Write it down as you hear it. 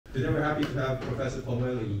Today we're happy to have Professor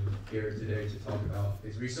Pomeli here today to talk about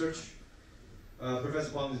his research.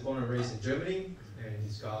 Professor Pom is born and raised in Germany, and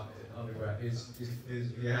he's got an undergrad. He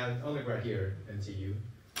had an undergrad here at NTU,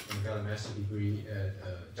 and got a master's degree at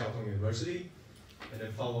Jiao Tong University, and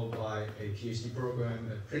then followed by a PhD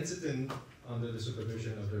program at Princeton under the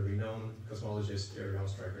supervision of the renowned cosmologist Jerry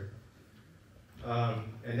Ostrager.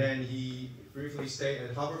 And then he briefly stayed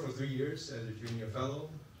at Harvard for 3 years as a junior fellow,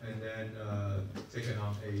 and then taken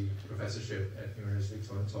on a professorship at University of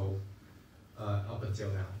Toronto up until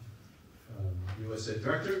now. He was a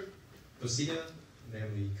director for CCMS-New,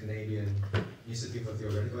 namely Canadian Institute for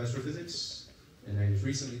Theoretical Astrophysics, and then he's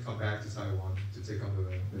recently come back to Taiwan to take on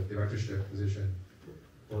the directorship position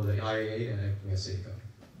for the IAA and acting as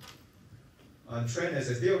CCMS-New. Trained as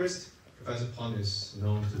a theorist, Professor Pom is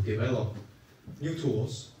known to develop new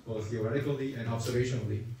tools, both theoretically and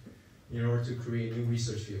observationally, in order to create new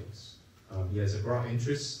research fields. He has a broad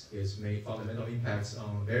interest. He has made fundamental impacts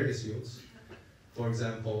on various fields. For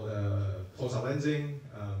example, pulsar lensing,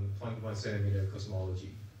 21 centimeter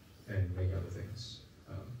cosmology, and many other things.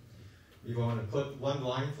 If I want to put one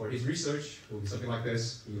line for his research, it will be something like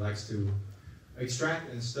this. He likes to extract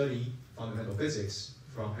and study fundamental physics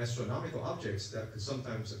from astronomical objects that could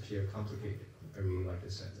sometimes appear complicated. I really like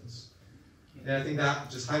this sentence. And I think that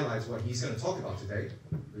just highlights what he's going to talk about today,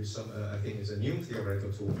 which I think is a new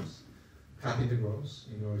theoretical tools, path integrals,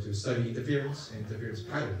 in order to study interference and interference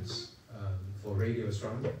patterns for radio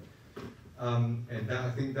astronomy. And that,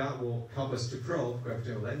 I think that will help us to probe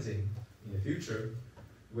gravitational lensing in the future,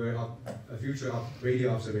 where a future of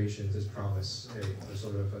radio observations is promised a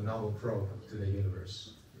sort of a novel probe to the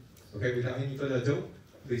universe. Okay, without any further ado,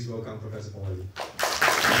 please welcome Professor Pomeli.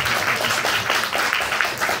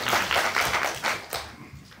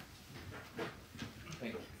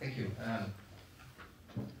 Thank you.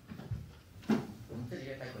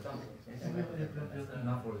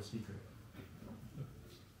 Not for the speaker.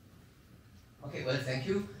 Okay, well, thank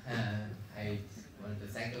you. I want to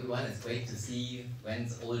thank everyone. It's great to see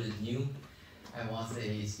when's old and new. I was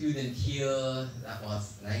a student here, that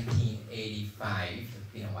was 1985.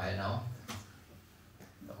 It's been a while now.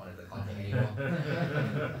 Don't want to counting anymore.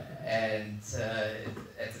 And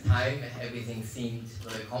at the time, everything seemed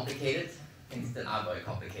very complicated. Things still are very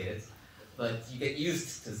complicated, but you get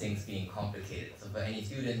used to things being complicated. So for any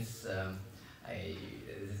students,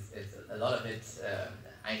 it's a lot of it,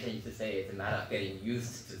 I tend to say it's a matter of getting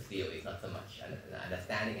used to theory, not so much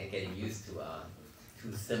understanding and getting used to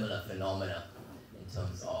two similar phenomena in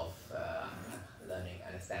terms of learning,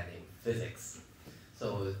 understanding physics.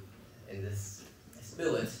 So in this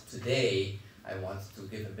spirit, today, I want to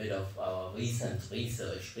give a bit of recent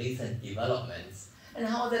research, recent developments, and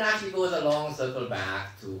how that actually goes along, circle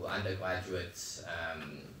back to undergraduate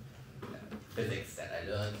physics that I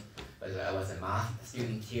learned, whether I was a math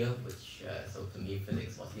student here, which, so to me,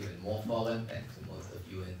 physics was even more foreign than to most of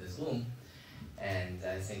you in this room. And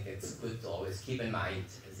I think it's good to always keep in mind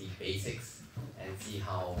the basics and see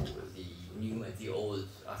how the new and the old,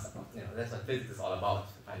 that's what physics is all about,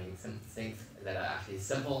 finding some things that are actually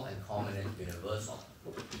simple and common and universal.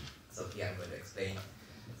 So here I'm going to explain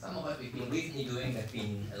some of what we've been recently doing. That's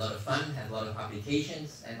been a lot of fun, has a lot of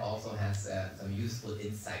applications, and also has some useful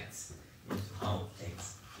insights into how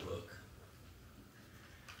things work.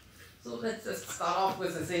 So let's just start off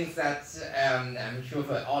with the things that I'm sure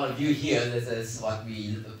for all of you here, this is what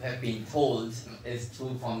we have been told is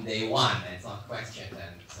true from day one, and it's not questioned,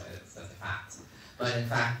 and it's just a fact. But in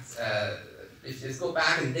fact, if you just go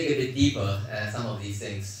back and dig a bit deeper, some of these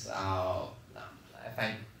things are, I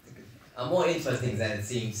find, are more interesting than it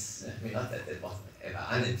seems. I mean, not that it wasn't ever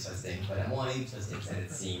uninteresting, but are more interesting than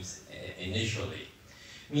it seems initially.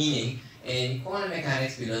 Meaning, in quantum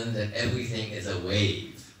mechanics, we learned that everything is a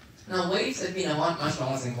wave. Now, waves have been around much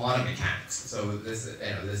longer than quantum mechanics, so this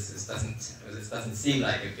doesn't seem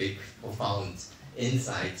like a big, profound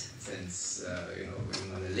insight, since we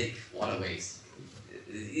want to lick water waves.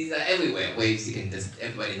 These are everywhere. Waves,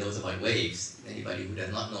 everybody knows about waves. Anybody who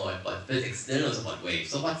does not know about physics still knows about waves.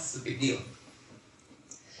 So what's the big deal?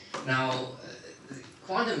 Now,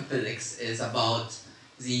 quantum physics is about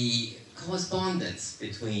the correspondence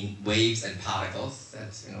between waves and particles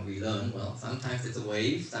that we learn. Well, sometimes it's a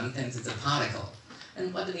wave, sometimes it's a particle.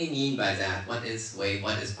 And what do we mean by that? What is wave?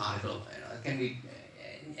 What is particle? Can we?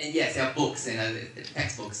 And yes, there are books and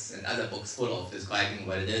textbooks and other books full of describing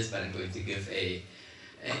what it is. But I'm going to give a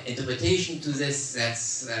interpretation to this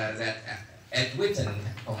that Ed Witten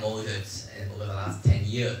promoted over the last 10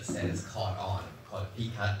 years that is caught on, called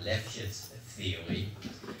Picard-Lefschetz theory,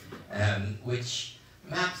 which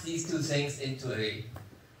maps these two things into a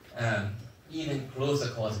even closer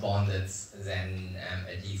correspondence than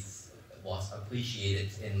at least was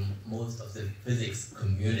appreciated in most of the physics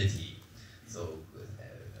community. So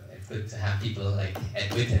it's good to have people like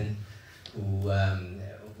Ed Witten,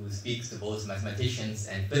 who speaks to both mathematicians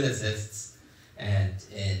and physicists. And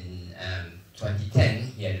in 2010,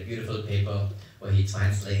 he had a beautiful paper where he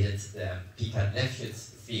translated the Picard-Lefschetz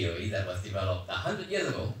theory that was developed 100 years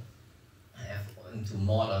ago into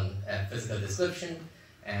modern physical description,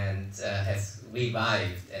 and has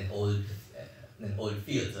revived an old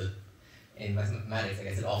field. So in mathematics, I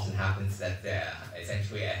guess it often happens that they're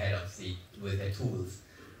essentially ahead of with their tools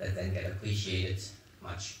that then get appreciated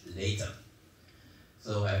much later.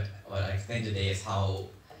 So what I explained today is how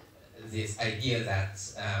this idea that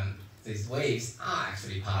these waves are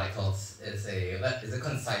actually particles is a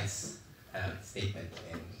concise statement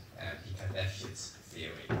in Picard-Lefschetz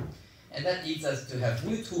theory. And that leads us to have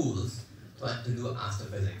new tools to do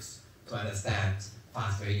astrophysics, to understand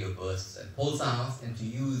fast radio bursts and pulsars, and to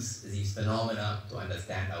use these phenomena to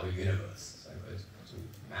understand our universe. So I'm going to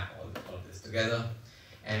map all of this together.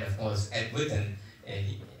 And of course, Ed Witten,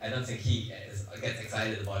 I don't think he gets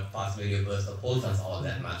excited about fast radio bursts or pulsars all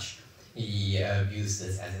that much. He views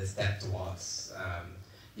this as a step towards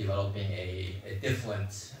developing a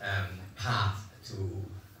different path to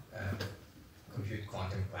compute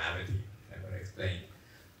quantum gravity. I'm going to explain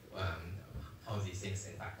how these things,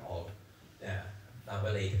 in fact, all are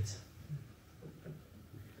related.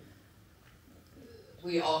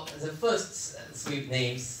 The first three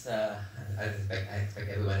names, I expect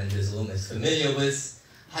everyone in this room is familiar with.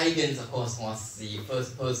 Huygens, of course, was the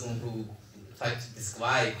first person who tried to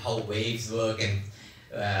describe how waves work, and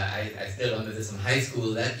I still remember this from high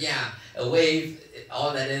school, that a wave,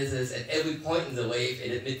 all that is at every point in the wave,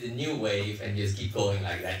 it emits a new wave, and you just keep going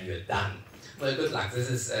like that, and you're done. Well, good luck. This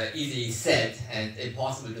is easily said and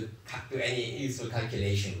impossible to do any useful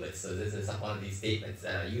calculation with. So this is one of these statements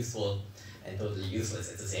that are useful and totally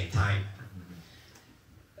useless at the same time.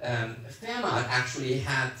 Fermat actually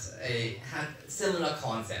had similar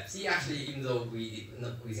concepts. He actually, even though we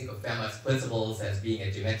think of Fermat's principles as being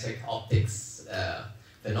a geometric optics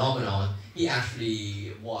phenomenon, he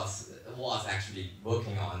actually was actually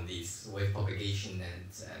working on these wave propagation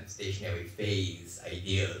and stationary phase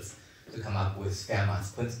ideas to come up with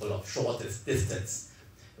Fermat's principle of shortest distance.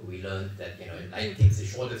 We learned that light takes the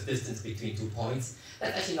shortest distance between 2 points.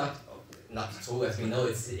 That's actually not true, as we know.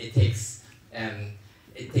 It takes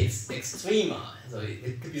extrema, so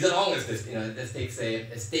it could be the longest distance. This takes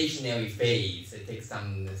a stationary phase. It takes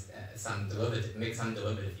some derivative, make some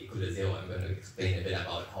derivative equal to 0. I'm going to explain a bit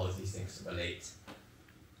about how these things relate.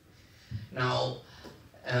 Now,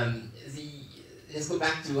 let's go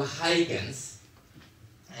back to Huygens.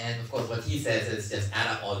 And of course, what he says is just add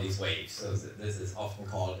up all these waves. So this is often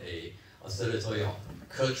called a oscillatory or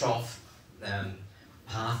Kirchhoff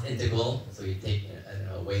path integral. So you take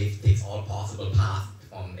a wave takes all possible paths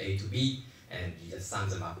from A to B, and you just sum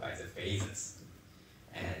them up by the phases.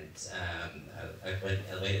 And I'll read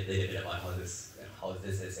a little bit about how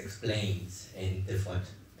this is explained in different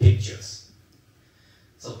pictures.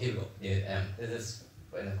 So here we go. This is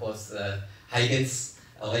when, of course, Huygens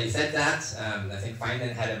already said that. I think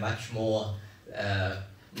Feynman had a much more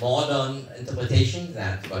modern interpretation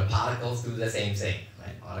that particles do the same thing.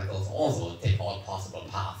 Right? Particles also take all possible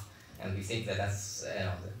paths, and we think that that's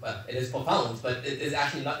it is profound, but it is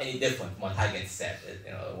actually not any different from what Huygens said.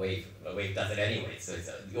 A wave does it anyway. So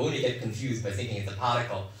you only get confused by thinking it's a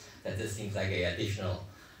particle. That this seems like an additional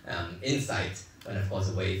insight, when of course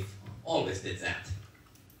a wave always did that.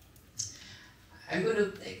 I'm going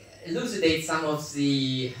to elucidate some of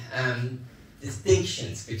the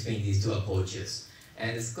distinctions between these two approaches.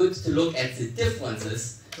 And it's good to look at the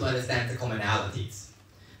differences to understand the commonalities.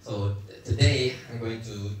 So today I'm going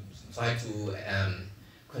to try to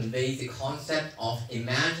convey the concept of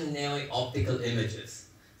imaginary optical images.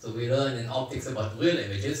 So we learned in optics about real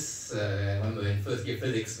images. I remember in first year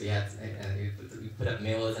physics we had we put up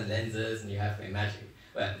mirrors and lenses, and you have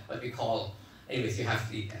what we call, anyways, you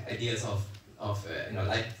have the ideas of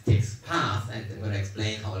light takes path, and I'm going to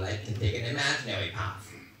explain how light can take an imaginary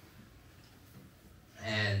path.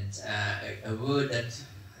 And a word that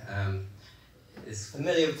is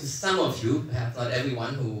familiar to some of you, perhaps not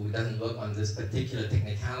everyone who doesn't work on this particular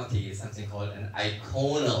technicality, is something called an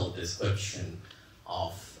iconal description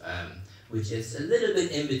of, which is a little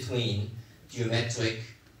bit in between geometric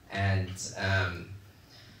and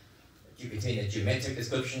between a geometric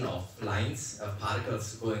description of lines, of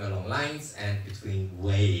particles going along lines, and between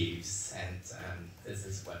waves. And this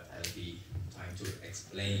is what I'll be trying to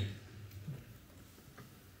explain.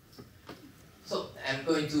 So I'm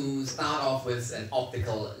going to start off with an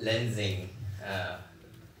optical lensing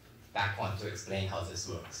background to explain how this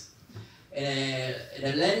works. In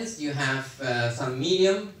a lens, you have some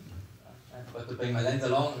medium. I forgot to bring my lens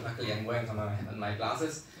along. Luckily, I'm wearing my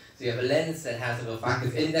glasses. So you have a lens that has a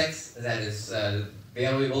refractive index that is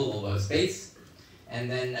variable over space, and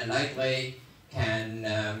then a light ray can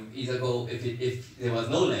either go, if there was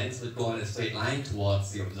no lens, would go in a straight line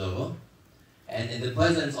towards the observer, and in the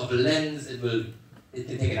presence of the lens, it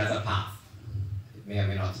can take another path. It may or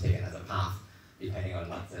may not take another path, depending on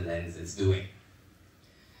what the lens is doing.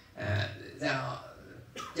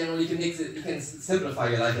 Generally, you can simplify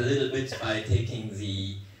your life a little bit by taking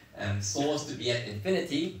the source to be at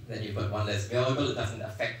infinity. Then you've got one less variable. It doesn't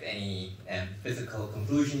affect any physical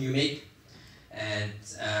conclusion you make. And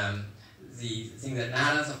the thing that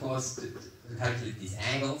matters, of course, to calculate these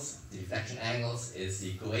angles, the deflection angles, is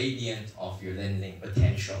the gradient of your lensing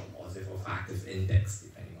potential, or the refractive index,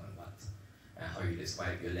 depending on what, how you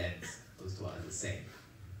describe your lens. Those two are the same.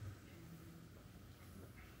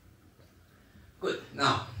 Good.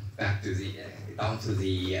 Now back to the down to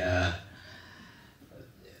the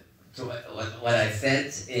to what I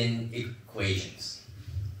said in equations.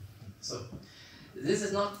 So this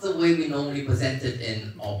is not the way we normally present it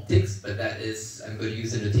in optics, but that is, I'm going to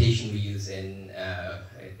use a notation we use in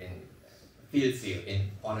field theory,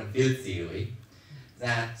 in quantum field theory,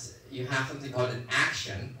 that you have something called an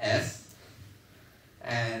action S,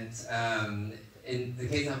 and in the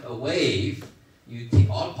case of a wave, you take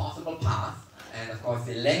all possible paths, and of course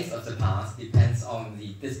the length of the path depends on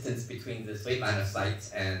the distance between the straight line of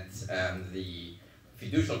sight and the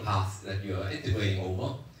fiducial path that you're integrating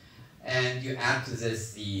over. And you add to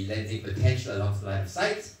this the lensing potential along the line of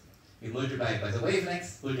sight. You multiply it by the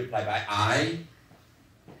wavelength, multiply by I,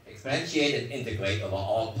 exponentiate and integrate over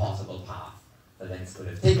all possible paths the lens could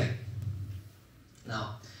have taken.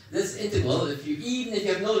 Now, this integral, even if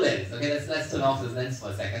you have no lens, okay, let's turn off this lens for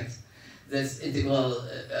a second. This integral,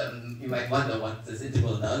 you might wonder what this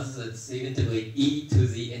integral does. It's you integrate e to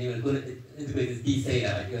the, and you're going to integrate this d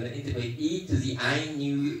theta. You're going to integrate e to the I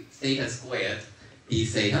nu theta squared d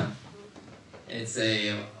theta. It's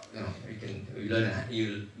a, you learn,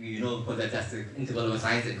 you know, because that's the integral of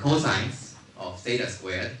sines and cosines of theta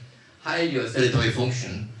squared. Highly oscillatory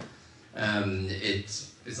function.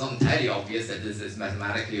 It's not entirely obvious that this is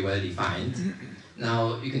mathematically well defined.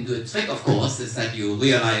 Now, you can do a trick, of course, is that you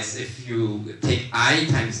realize if you take I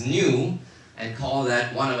times nu and call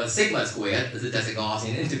that 1 over sigma squared, this is just a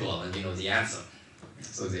Gaussian integral, and you know the answer.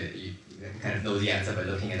 So you kind of know the answer by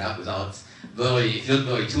looking it up without if you don't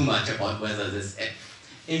worry too much about whether this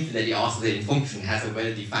infinitely oscillating function has a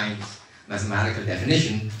well-defined mathematical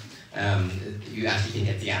definition. You actually can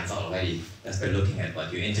get the answer already just by looking at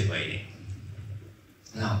what you're integrating.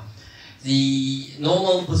 Now, the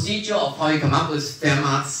normal procedure of how you come up with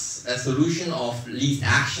Fermat's solution of least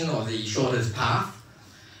action, or the shortest path,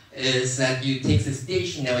 is that you take the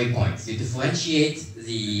stationary points. You differentiate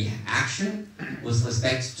the action with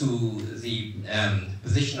respect to the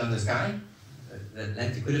position on the sky,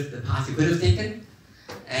 the path you could have taken,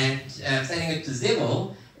 and setting it to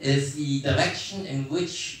 0 is the direction in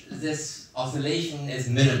which this oscillation is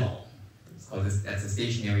minimal. So that's a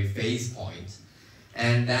stationary phase point,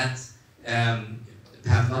 and that,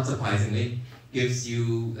 perhaps not surprisingly, gives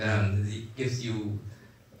you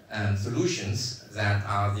solutions that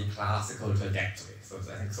are the classical trajectory. So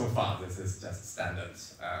I think so far this is just standard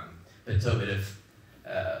perturbative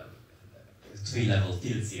tree-level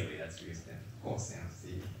field theory that's used in, of course,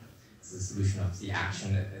 the solution of the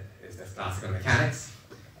action is the classical mechanics,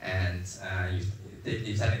 and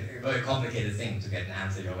you said a very complicated thing to get an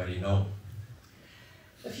answer you already know.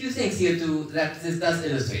 A few things here that this does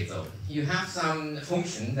illustrate though. You have some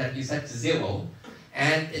function that you set to 0,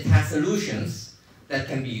 and it has solutions that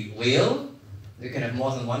can be real. You can have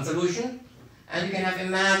more than one solution, and you can have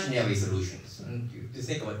imaginary solutions. And you just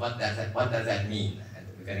think about what does that mean, and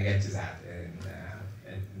we're going to get to that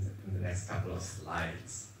in the next couple of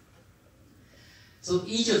slides. So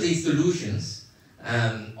each of these solutions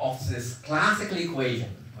of this classical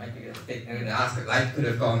equation, right? You're going to ask, light could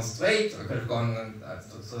have gone straight, or could have gone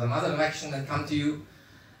to some other direction and come to you.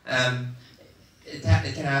 It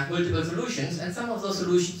can have multiple solutions, and some of those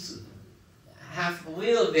solutions have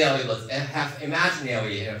real variables, have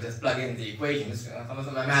imaginary, just plug in the equations, some of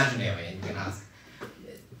them are imaginary, and you can ask,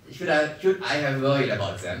 should I have worried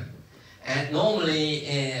about them? And normally,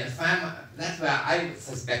 that's where I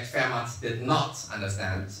suspect Fermat did not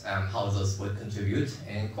understand how those would contribute.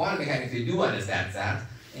 In quantum mechanics, we do understand that.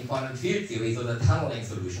 In quantum field theory, those are tunneling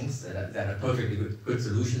solutions that are perfectly good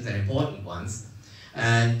solutions and important ones.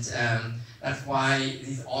 And That's why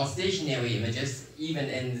these all stationary images, even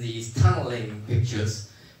in these tunneling pictures,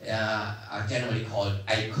 are generally called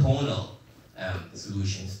iconal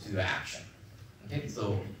solutions to your action. Okay,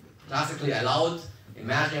 so classically allowed,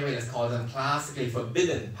 imaginary, let's call them classically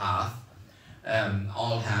forbidden path,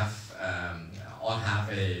 all have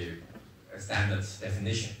a standard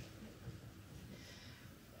definition.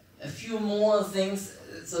 A few more things.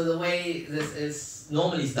 So the way this is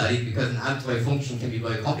normally studied, because an arbitrary function can be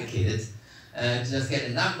very complicated, to just get a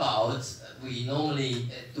number out, we normally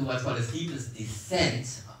do what's called a steepest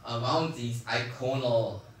descent around these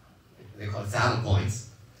iconal, they call saddle points,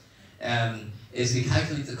 is we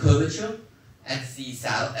calculate the curvature at these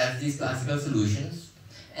classical solutions,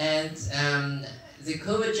 and the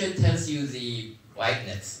curvature tells you the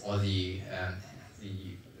brightness or the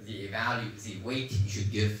value, the weight you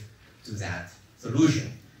should give to that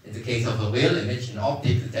solution. In the case of a real image, an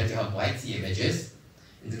optic, it tells you how bright the image is.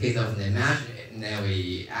 In the case of an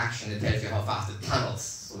imaginary action, it tells you how fast it tunnels,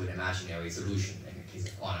 so an imaginary solution, in the case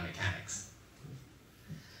of quantum mechanics.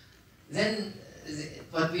 Then,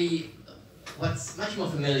 what's much more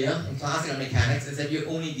familiar in classical mechanics is that you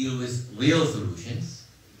only deal with real solutions,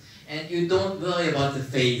 and you don't worry about the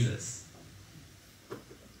phases.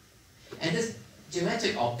 And this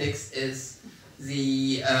geometric optics is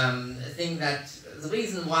the thing that, the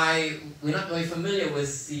reason why we're not very familiar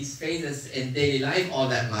with these phases in daily life all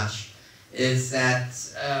that much is that,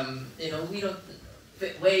 we don't,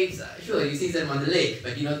 waves, sure, you see them on the lake,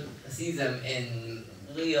 but you don't see them in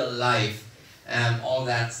real life all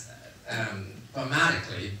that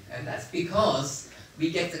dramatically. And that's because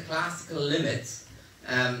we get the classical limit.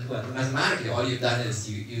 Well, mathematically, all you've done is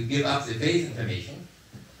you give up the phase information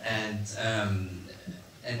and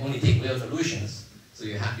only take real solutions. So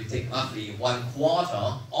you take roughly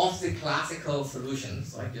 1/4 of the classical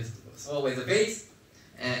solutions, right? Just throw away the phase,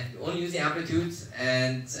 and you only use the amplitude,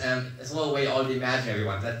 and throw away all the imaginary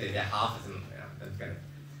ones. That they're half of them.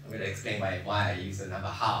 I'm going to explain why I use the number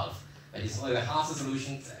half. But you throw away half the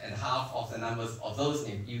solutions and half of the numbers of those,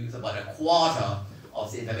 and you use about 1/4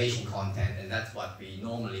 of the information content, and that's what we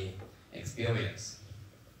normally experience.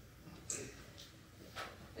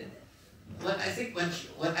 What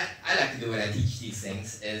I like to do when I teach these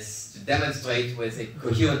things is to demonstrate with a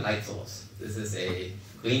coherent light source. This is a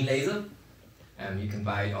green laser. You can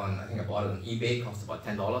buy it on, I think I bought it on eBay, it costs about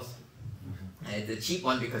 $10. And it's a cheap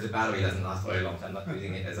one because the battery doesn't last very long, so I'm not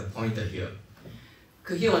using it as a pointer here.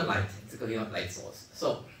 Coherent light, it's a coherent light source.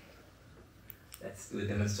 So, let's do a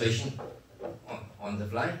demonstration on the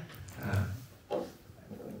fly. Lift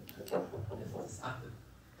this up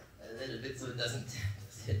a little bit so it doesn't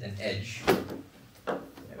hit an edge. There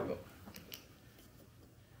we go.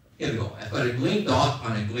 Here we go. I've got a green dot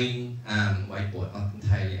on a green whiteboard, not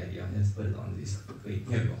entirely ideal. Let's put it on this green.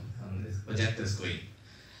 Here we go, on this projector screen.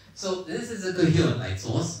 So this is a coherent light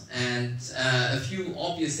source, and a few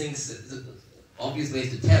obvious things, obvious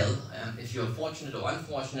ways to tell if you're fortunate or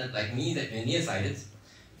unfortunate like me that you're nearsighted.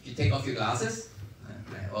 If you take off your glasses,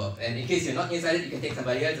 and in case you're not nearsighted, you can take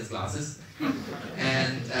somebody else's glasses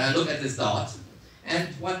and look at this dot. And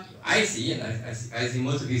what I see, and I see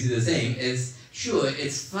most of you see the same, is sure,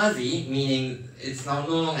 it's fuzzy, meaning it's now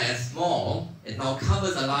no longer as small. It now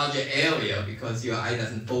covers a larger area because your eye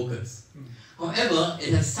doesn't focus. However,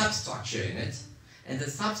 it has substructure in it, and the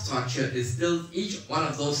substructure is still, each one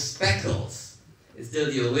of those speckles is still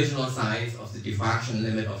the original size of the diffraction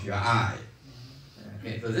limit of your eye.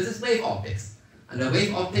 Okay, so this is wave optics. Under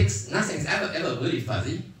wave optics, nothing is ever really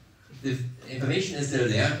fuzzy. The information is still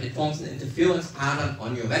there. It forms an interference pattern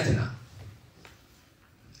on your retina.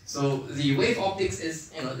 So the wave optics is,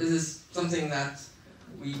 this is something that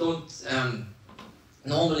we don't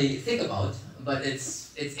normally think about, but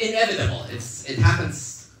it's inevitable. It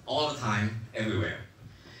happens all the time, everywhere.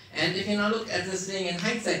 And if you now look at this thing in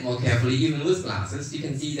hindsight more carefully, even with glasses, you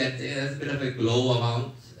can see that there's a bit of a glow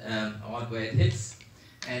around where it hits.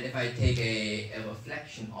 And if I take a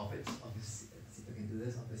reflection of it, let's see if I can do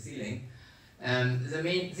this, of the ceiling, the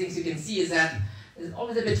main things you can see is that it's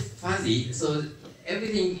always a bit fuzzy, so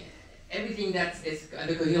everything that is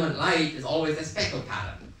under coherent light is always a speckle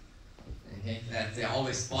pattern. Okay? That there are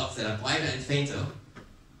always spots that are brighter and fainter.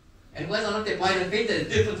 And whether or not they're brighter and fainter is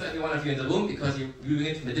different for every one of you in the room because you're viewing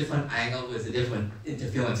it from a different angle with a different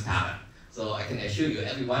interference pattern. So I can assure you,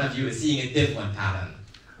 every one of you is seeing a different pattern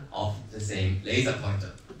of the same laser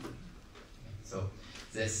pointer. So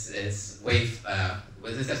this is wave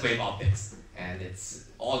optics, and it's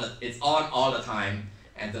on all the time.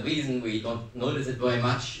 And the reason we don't notice it very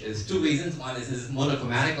much is two reasons. One is this is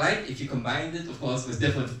monochromatic light. If you combine it, of course, with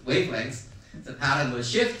different wavelengths, the pattern will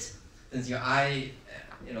shift since your eye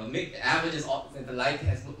averages off, the light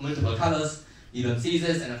has multiple colors. You don't see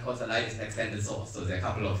this, and of course the light is an extended source. So there are a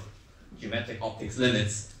couple of geometric optics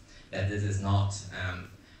limits that this is not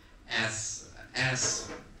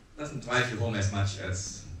doesn't drive you home as much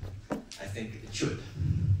as I think it should.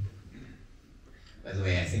 By the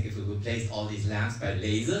way, I think if we replaced all these lamps by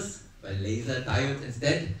lasers, by laser diodes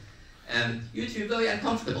instead, you'd be very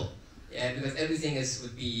uncomfortable. Yeah, because everything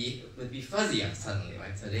would be fuzzier suddenly,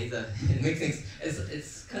 right? So laser it makes things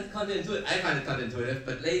it's counterintuitive. I find it counterintuitive,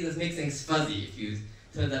 but lasers make things fuzzy. If you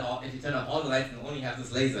turn off all the lights and only have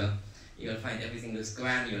this laser, you'll find everything looks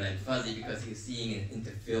granular and fuzzy because you're seeing an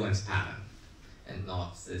interference pattern and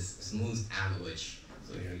not this smooth average.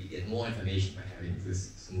 So you get more information by having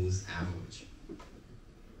this smooth average.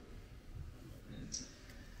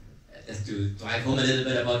 Just to drive home a little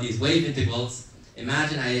bit about these wave integrals.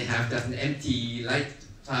 Imagine I have just an empty light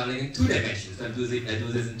traveling in 2 dimensions. So I do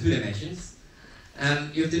this in 2 dimensions.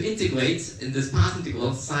 You have to integrate in this path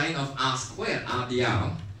integral sine of r squared, r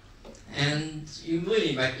dr. And you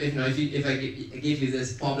really, if I gave you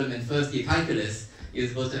this problem in first year calculus, you're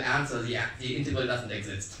supposed to answer the integral doesn't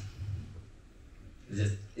exist. It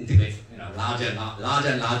just integrates larger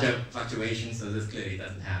and larger fluctuations. So this clearly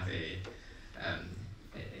doesn't have a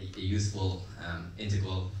useful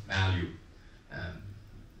integral value.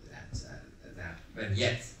 But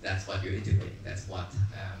yet, that's what you're integrating. That's what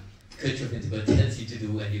Kirchhoff integral tells you to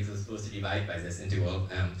do, and you're supposed to divide by this integral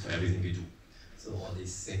for everything you do. So all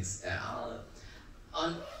these things are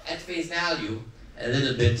at face value a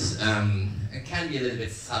little bit, it can be a little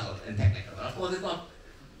bit subtle and technical. But of course, it's not.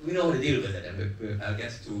 We know how to deal with it, and I'll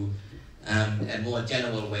get to a more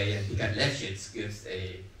general way. And Picard-Lefschetz gives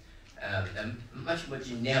a much more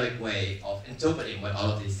generic way of interpreting what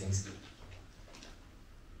all of these things do.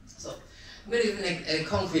 So I'm going to give a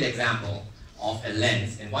concrete example of a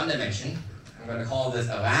lens in 1 dimension. I'm going to call this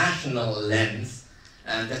a rational lens,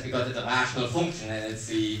 just because it's a rational function, and it's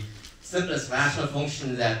the simplest rational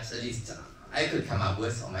function that at least I could come up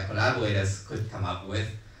with, or my collaborators could come up with,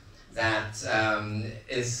 that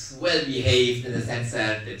is well behaved in the sense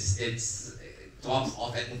that it drops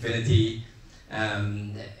off at infinity,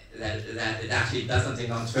 that it actually does something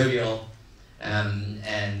non-trivial,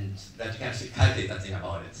 and that you can actually calculate something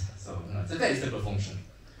about it. So it's a very simple function.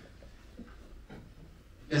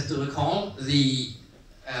 Just to recall, the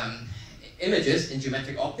images in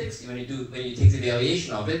geometric optics, when you take the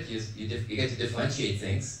variation of it, you get to differentiate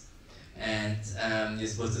things, and you're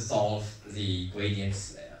supposed to solve the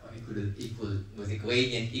gradients with a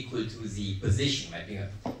gradient equal to the position. Right?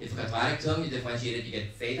 If a quadratic term, you differentiate it, you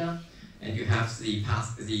get theta, and you have the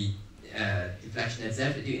deflection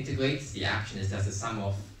itself that you integrate. The action is just the sum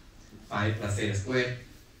of phi plus theta squared,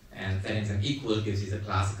 and setting them equal gives you the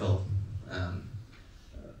classical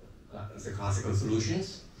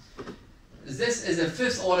solutions. This is a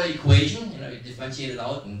 5th order equation. You differentiate it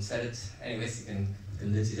out and set it. Anyways, you can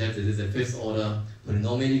convince yourself that this is a 5th order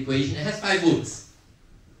polynomial equation. It has 5 roots.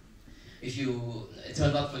 It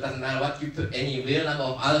turns out it doesn't matter what you put, any real number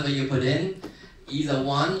of alpha you put in, either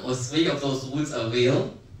 1 or 3 of those roots are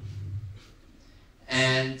real,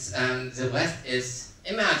 and the rest is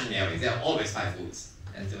imaginary. There are always 5 roots,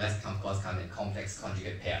 and the rest of course come in complex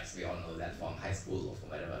conjugate pairs. We all know that from high school or from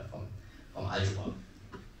whatever, from algebra.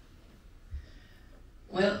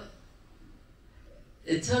 Well,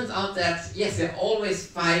 it turns out that yes, there are always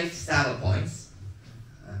 5 saddle points.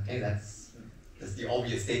 Okay, that's the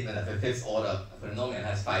obvious statement that a 5th order polynomial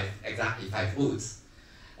has exactly 5 roots.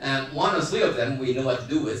 1 or 3 of them we know what to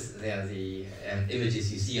do with. They are the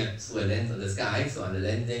images you see through a lens on the sky. So on the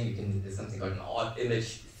lensing, there's something called an odd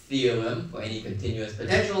image theorem for any continuous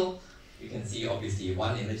potential. You can see obviously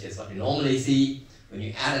 1 image is what you normally see. When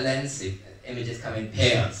you add a lens, the images come in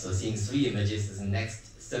pairs. So seeing 3 images is the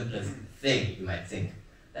next simplest thing you might think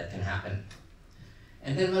that can happen.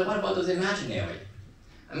 And then, well, what about those imaginary?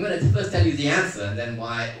 I'm going to first tell you the answer and then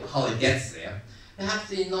how it gets there. Perhaps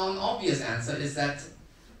the non-obvious answer is that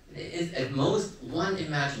there is at most 1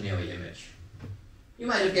 imaginary image. You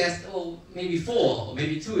might have guessed, maybe 4 or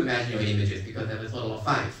maybe 2 imaginary images because there was a total of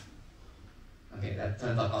 5. Okay, that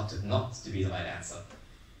turned out not to be the right answer.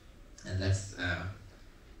 And let's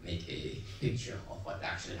make a picture of what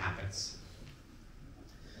actually happens.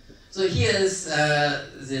 So here's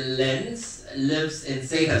the lens lives in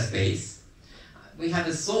theta space. We have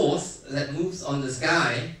a source that moves on the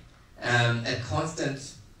sky at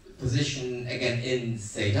constant position, again in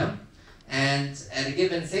theta, and at a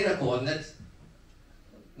given theta coordinate,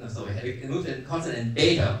 it moves in constant in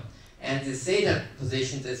beta, and the theta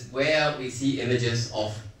positions is where we see images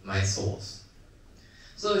of my source.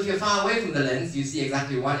 So if you're far away from the lens, you see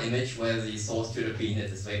exactly one image where the source should have been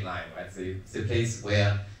at a straight line, right? So the place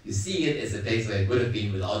where you see it is the place where it would have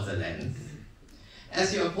been without the lens.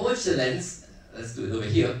 As you approach the lens, let's do it over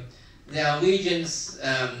here, there are regions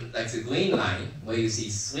like the green line where you see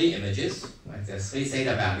 3 images, right? There's 3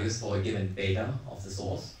 theta values for a given beta of the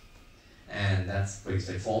source, and that's pretty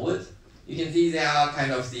straightforward. You can see there are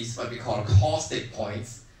kind of these what we call caustic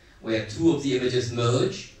points where 2 of the images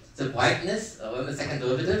merge. The brightness, or the second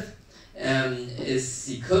derivative, is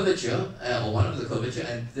the curvature, or one of the curvature,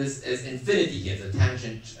 and this is infinity here, the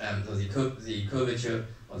tangent, so the curvature,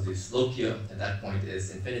 or the slope here at that point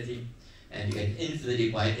is infinity, and you get an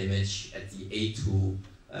infinitely bright image at the A2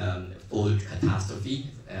 fold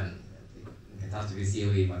catastrophe. In catastrophe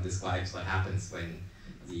theory, one describes what happens when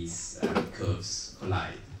these curves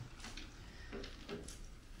collide.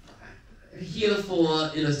 Here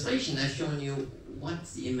for illustration, I've shown you what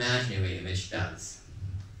the imaginary image does.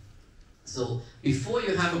 So before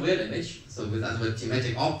you have a real image, so with other words,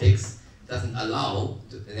 geometric optics doesn't allow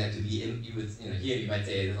there to be, here you might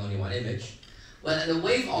say there's only one image. Well, in the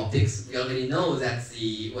wave optics, we already know that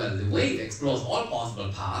the wave explores all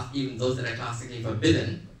possible paths, even those that are classically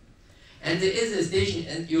forbidden. And there is a station,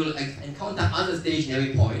 and you'll encounter other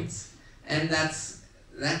stationary points, and that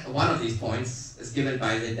one of these points is given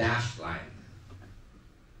by the dashed line.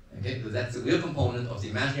 Okay, so that's the real component of the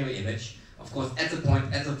imaginary image. Of course, at the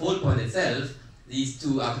fold point itself, these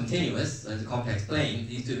 2 are continuous, so in the complex plane,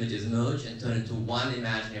 these 2 images merge and turn into one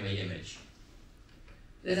imaginary image.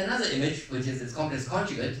 There's another image, which is its complex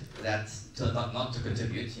conjugate, that turned out not to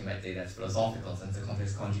contribute. You might say that's philosophical, since the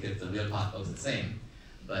complex conjugate, the real part, looks the same.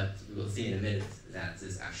 But we will see in a minute that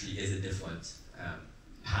this actually is a different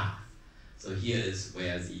path. So here is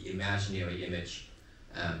where the imaginary image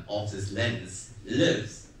of this lens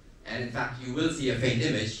lives. And in fact, you will see a faint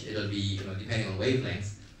image. It'll be, depending on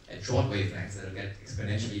wavelengths, at short wavelengths, it'll get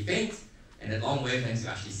exponentially faint, and at long wavelengths, you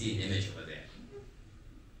actually see an image over there.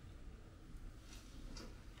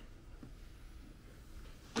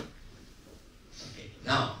 Okay,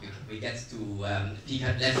 now we get to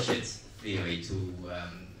Picard-Lefschetz theory to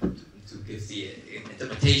give the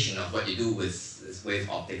interpretation of what you do with this wave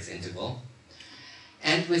optics integral.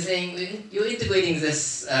 And we're saying you're integrating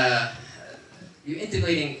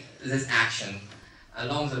this action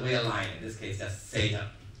along the real line, in this case that's theta.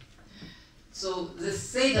 So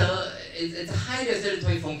this theta, it's a highly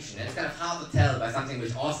oscillatory function, and it's kind of hard to tell by something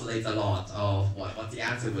which oscillates a lot of what the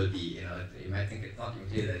answer will be. You might think it's not even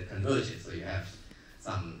clear that it converges, so you have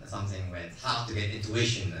something where it's hard to get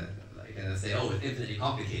intuition. You can say, oh, it's infinitely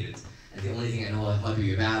complicated, and the only thing I know how to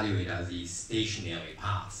evaluate are these stationary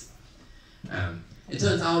paths. It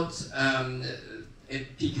turns out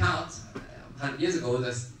Picard, 100 years ago,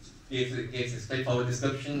 this gave a straightforward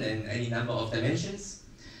description in any number of dimensions,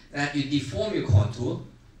 that you deform your contour,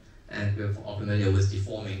 and we're all familiar with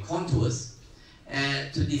deforming contours,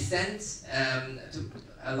 and to descend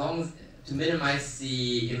to minimize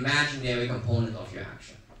the imaginary component of your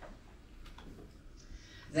action.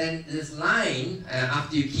 Then this line,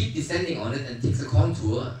 after you keep descending on it and takes a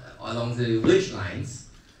contour along the ridge lines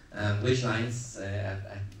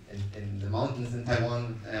in the mountains in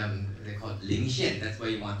Taiwan, they're called Lingxian. That's where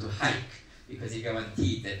you want to hike, because you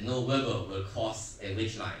guarantee that no river will cross a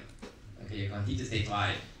ridge line. Okay, you're guaranteed to stay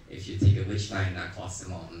dry if you take a ridge line across the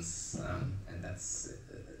mountains, and that's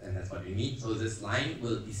what we need. So this line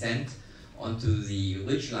will descend onto the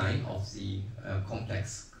ridge line of the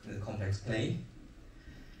complex plane.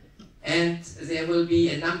 And there will be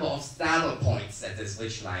a number of saddle points that this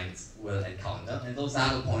ridge lines will encounter, and those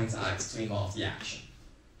saddle points are extrema of the action.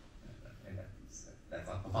 And that's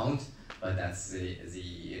not profound, but that's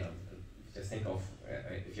just think of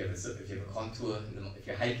if you have a contour, if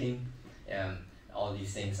you're hiking, all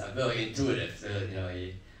these things are very intuitive. So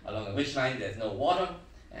along a ridge line, there's no water,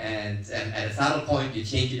 and at a saddle point, you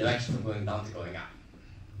change your direction from going down to going up,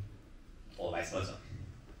 or vice versa.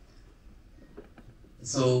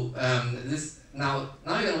 So now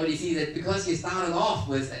you can already see that because you started off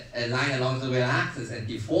with a line along the real axis and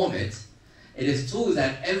deform it, it is true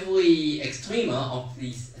that every extrema of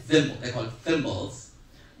these thimbles, they're called thimbles,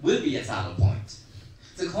 will be a saddle point.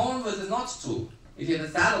 The converse is not true. If you have a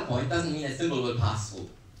saddle point, doesn't mean a thimble will pass through.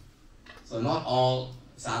 So not all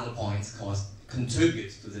saddle points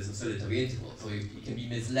contribute to this oscillatory integral. So you can be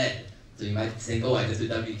misled. So you might think, oh, I just do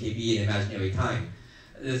WKB in imaginary time.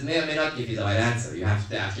 This may or may not give you the right answer. You have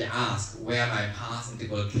to actually ask where my path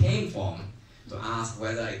integral came from to ask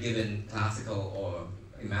whether a given classical or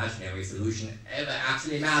imaginary solution ever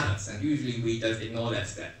actually matters. And usually we just ignore that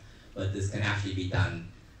step. But this can actually be done,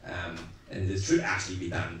 and this should actually be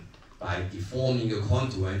done by deforming your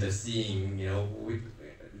contour and just seeing, you know,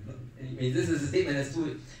 I mean, this is a statement that's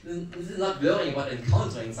too, this is not worrying about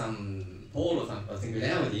encountering some pole or some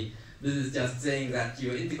singularity. This is just saying that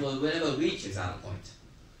your integral will never reach a saddle point.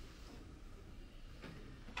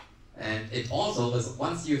 And it also was,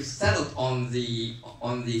 once you've settled on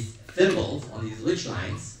these symbols, on these ridge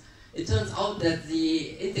lines, it turns out that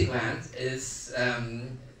the integrand is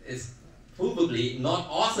provably not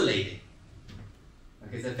oscillating.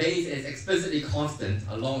 Okay, the phase is explicitly constant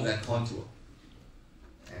along that contour.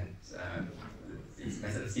 And this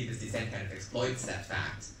method of steepest descent kind of exploits that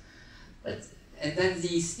fact. And then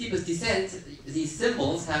the steepest descent, these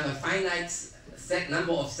symbols have a finite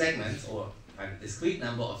number of segments, or a discrete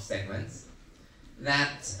number of segments,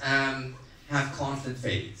 that have constant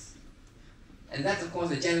phase. And that's, of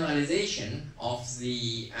course, a generalization of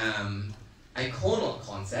the iconal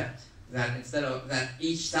concept, that instead of that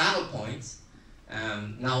each saddle point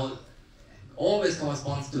now always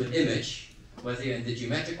corresponds to an image, whether you're in the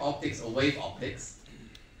geometric optics or wave optics.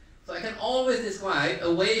 So I can always describe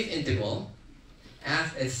a wave integral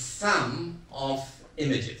as a sum of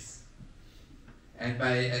images. And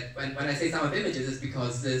when I say sum of images, it's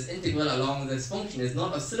because this integral along this function is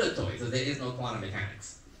not oscillatory, so there is no quantum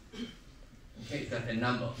mechanics. Okay, it's just a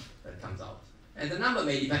number that comes out. And the number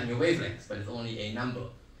may depend on your wavelengths, but it's only a number.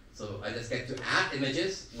 So I just get to add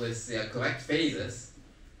images with their correct phases,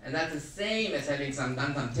 and that's the same as having done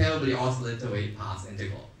some terribly oscillatory path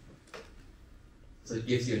integral. So it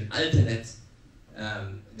gives you an alternate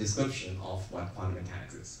description of what quantum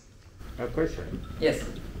mechanics is. A question. Yes.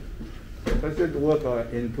 Does it work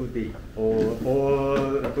in 2D or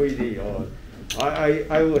 3D? Or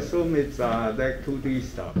I assume it's like 2D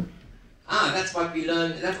stuff. That's what we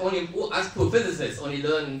learn. That's only us poor physicists only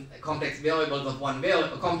learn complex variables of one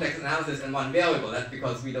variable, complex analysis in one variable. That's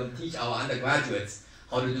because we don't teach our undergraduates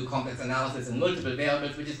how to do complex analysis in multiple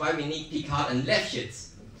variables, which is why we need Picard and Lefschetz.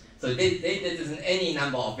 So they did this in any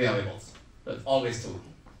number of variables. So it's always true.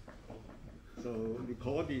 So the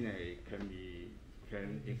coordinate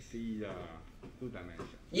can exceed 2 dimensions.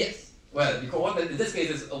 Yes. Well, the coordinate in this case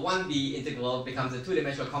is a 1D integral becomes a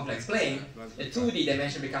 2-dimensional complex plane. A 2D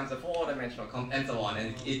dimension becomes a 4-dimensional and so on,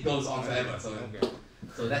 and it goes on forever. So,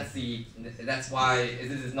 so that's why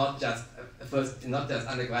this is not just not just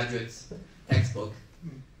undergraduate textbook.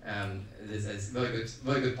 This is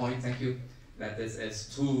very good point. Thank you. That this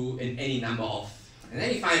is true in any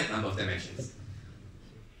finite number of dimensions.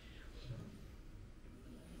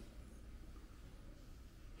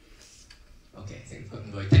 Okay, I think it's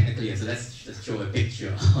gotten very technical here, so let's just show a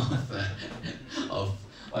picture of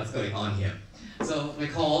what's going on here. So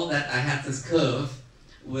recall that I had this curve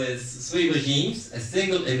with 3 regimes, a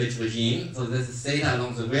single image regime, so this is theta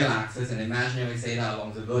along the real axis and imaginary theta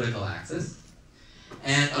along the vertical axis.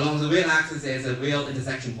 And along the real axis there's a real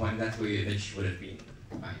intersection point, that's where your image would have been.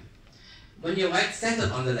 Right. When you're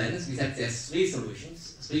right-centered on the lens, we said there's 3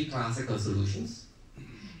 solutions, 3 classical solutions.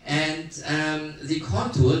 And the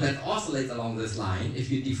contour that oscillates along this line, if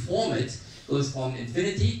you deform it, goes from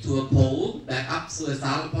infinity to a pole, back up through a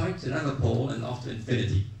saddle point to another pole, and off to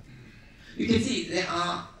infinity. You can see there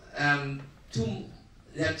are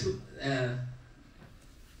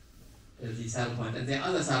the saddle point, and there are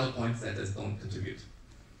other saddle points that just don't contribute.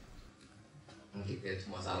 Okay, there are 2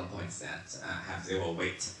 more saddle points that have 0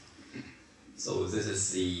 weight. So this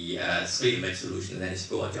is the 3-image solution, and then if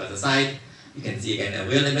you go on the other side, you can see again a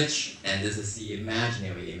real image, and this is the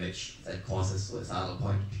imaginary image that causes to a saddle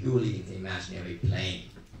point purely in the imaginary plane.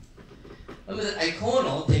 Remember that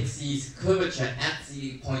iconal takes these curvature at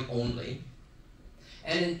the point only,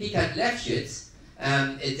 and in Picard-Lefschetz,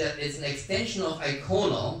 it's an extension of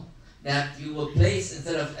iconal that you will place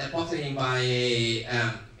instead of approximating by a,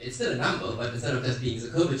 it's still a number, but instead of just being the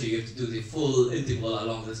curvature, you have to do the full integral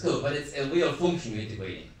along this curve, but it's a real function you're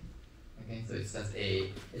integrating. Okay, so it's just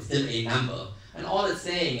it's still a number. And all it's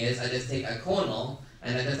saying is I just take iconal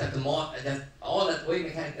and I just have to all that wave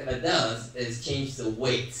mechanics ever does is change the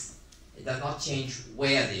weights. It does not change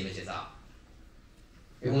where the images are.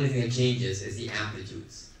 The only thing that changes is the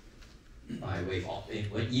amplitudes by wave optics,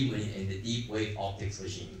 even in the deep wave optics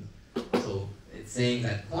regime. So it's saying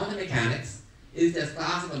that quantum mechanics is just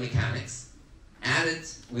classical mechanics added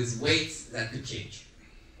with weights that could change.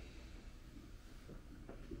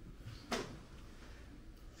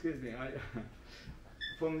 Excuse me,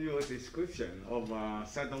 from your description of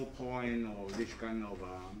saddle point or this kind of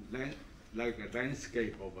like a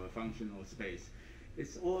landscape of a functional space,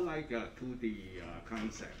 it's all like a 2D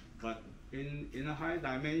concept. But in a high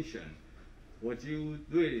dimension, what you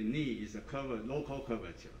really need is a local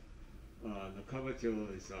curvature. The curvature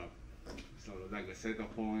is sort of like a center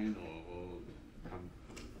point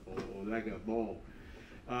or like a ball.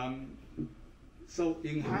 So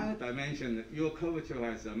in higher dimension, your curvature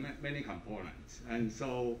has many components, and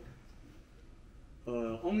so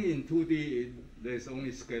only in 2D there's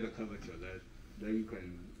only scalar curvature that you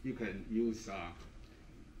can use.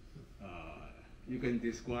 You can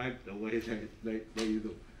describe the way that you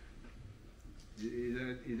do.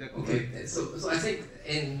 Is that okay? So I think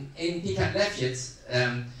in Picard-Lefschetz,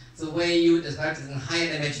 the way you describe it in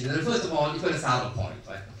higher dimensions. First of all, you've got a saddle point,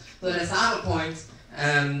 right? So at a saddle point,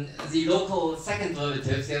 the local second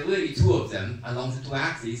derivatives, there are really two of them along the two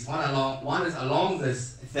axes. One is along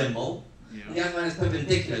this thimble, yeah, and the other one is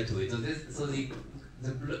perpendicular to it. So the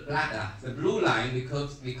blue line we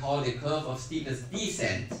call the curve of steepest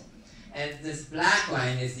descent, and this black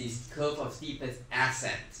line is the curve of steepest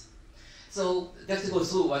ascent. So just to go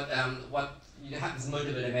through what happens in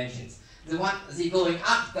multiple dimensions. The going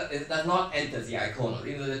up does not enter the iconal.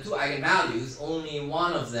 Even though the two eigenvalues, only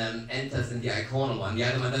one of them enters in the iconal one. The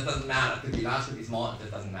other one, that doesn't matter. It could be large, could be small,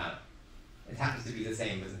 it doesn't matter. It happens to be the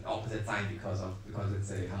same with an opposite sign because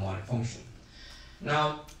it's a harmonic function.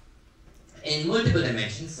 Now, in multiple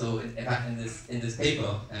dimensions, so in fact in this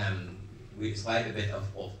paper, we describe a bit of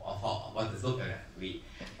what this looks like.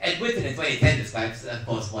 Ed Whitten in 2010 describes, of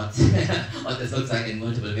course, what this looks like in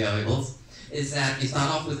multiple variables. Is that you start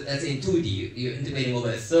off with, let's say in 2D, you're integrating over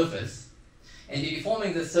a surface, and you're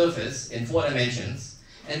deforming the surface in 4 dimensions,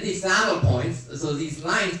 and these saddle points, so these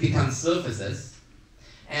lines become surfaces,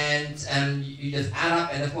 and you just add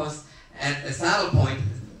up, and of course, at a saddle point,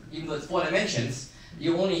 even though it's 4 dimensions,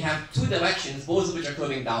 you only have 2 directions, both of which are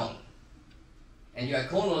curving down. And your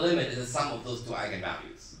iconal limit is the sum of those 2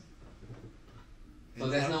 eigenvalues. So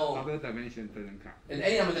there's no other dimension doesn't count. In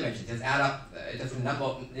any number of dimensions, just add up,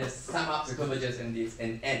 just sum up the curvatures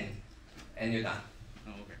in n, and you're done.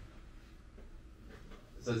 Oh, okay.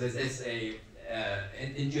 So this is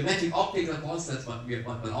in geometric optics, of course, that's what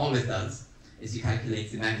one always does, is you calculate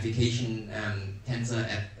the magnification tensor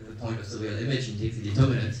at the point of the real image and take the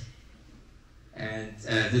determinant. And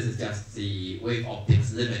this is just the wave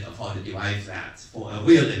optics limit of how to derive that for a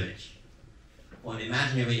real image. For an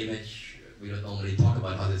imaginary image, we don't normally talk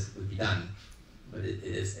about how this would be done, but it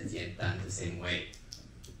is at the end done the same way.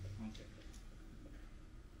 Okay.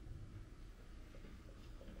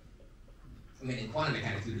 I mean, in quantum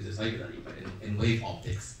mechanics we do this regularly, but in wave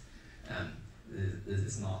optics, this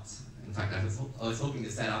is not. In fact, I was hoping to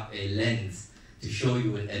set up a lens to show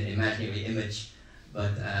you an imaginary image,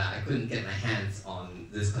 but I couldn't get my hands on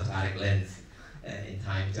this quadratic lens in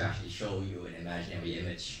time to actually show you an imaginary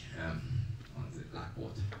image on the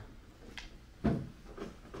blackboard.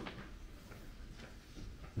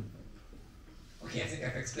 Okay, I think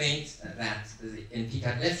I've explained that in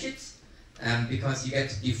Picard-Lefschetz, because you get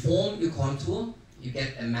to deform your contour, you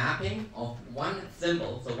get a mapping of one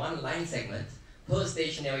thimble, so one line segment, per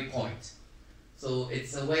stationary point. So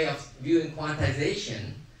it's a way of viewing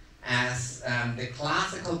quantization as the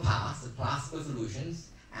classical paths, the classical solutions,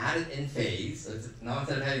 added in phase. So now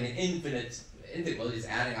instead of having an infinite integral, it's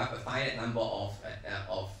adding up a finite number of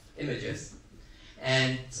images,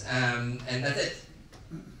 and that's it.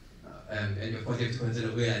 And of course, you have to consider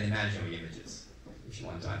real and imaginary images if you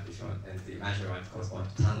want to, and the imaginary ones correspond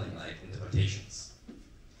to tunneling-like interpretations.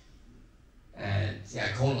 And the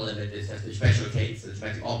iconal limit is just a special case. The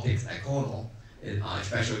geometric optics iconal are a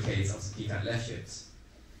special case of the Picard-Lefschetz.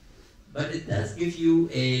 But it does give you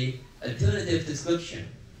a alternative description,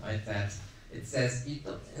 right? That it says,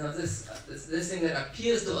 this thing that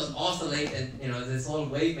appears to us oscillate, and this whole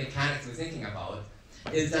wave mechanics we're thinking about,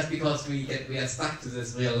 is just because we are stuck to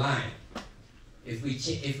this real line. If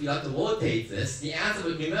we like to rotate this, the answer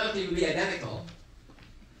would numerically be identical.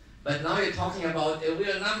 But now you're talking about a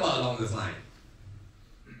real number along this line.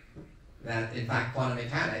 That in fact quantum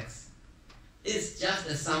mechanics is just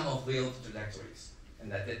a sum of real trajectories,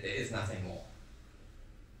 and that there is nothing more.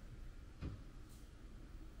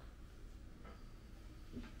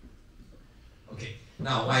 Okay.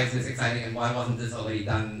 Now, why is this exciting, and why wasn't this already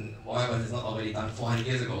done? Why was this not already done 400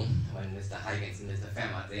 years ago when Mr. Huygens and Mr.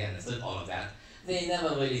 Fermat, they understood all of that? They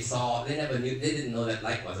never really saw, they didn't know that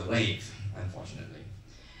light was a wave, unfortunately.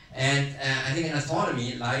 And I think in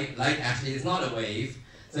astronomy, light actually is not a wave,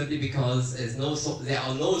 simply because there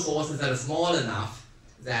are no sources that are small enough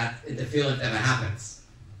that interference ever happens.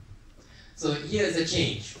 So here is a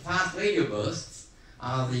change. Fast radio bursts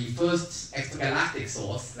are the first extragalactic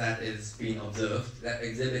source that is being observed that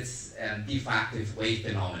exhibits diffractive wave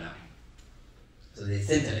phenomena. So they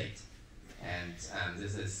scintillate, and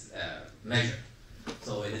this is measured.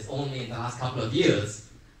 So it is only in the last couple of years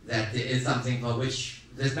that there is something for which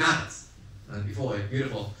this matters. And before, it's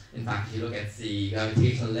beautiful. In fact, if you look at the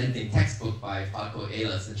gravitational lensing textbook by Falco,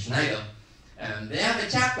 Ehlers, and Schneider, they have a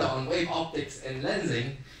chapter on wave optics and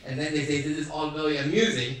lensing, and then they say this is all very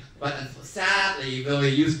amusing, but sadly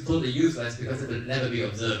very totally useless because it will never be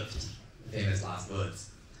observed. Famous last words.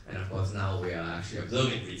 And of course now we are actually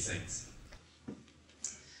observing these things.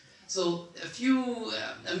 So a few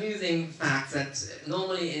amusing facts that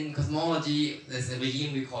normally in cosmology there's a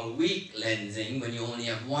regime we call weak lensing when you only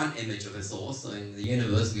have one image of a source. So in the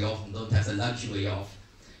universe we often don't have the luxury of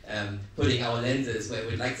putting our lenses where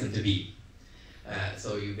we'd like them to be.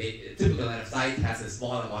 So a typical line of sight has a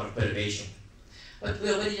small amount of perturbation. But we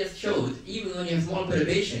already just showed, even when you have small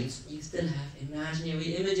perturbations, you still have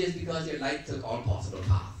imaginary images because your light took all possible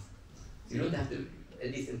paths. So you don't have to,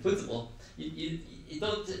 at least in principle, you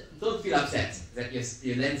don't feel upset that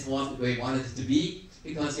your lens wasn't where you wanted it to be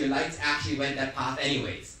because your lights actually went that path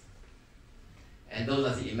anyways. And those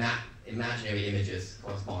are the imaginary images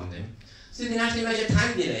corresponding. So you can actually measure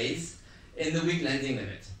time delays in the weak lensing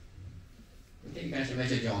limit. Okay, you can actually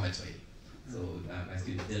measure geometry. So my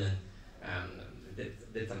student Dylan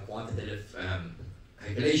did some quantitative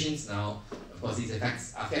calculations. Now, of course, these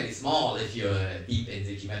effects are fairly small if you're deep in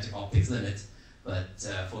the geometric optics limit, but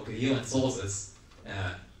for coherent sources,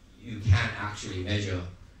 you can actually measure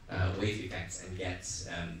wave effects and get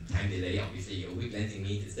time delay. Obviously, your weak lensing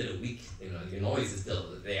means it's still a weak, your noise is still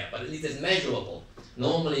there, but at least it's measurable.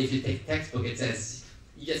 Normally, if you take a textbook, it says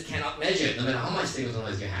you just cannot measure it, no matter how much signal to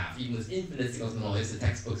noise you have. Even with infinite signal to noise, the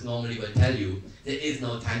textbooks normally will tell you there is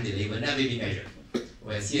no time delay, will never be measured.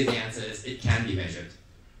 Whereas here the answer is it can be measured.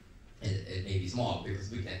 It may be small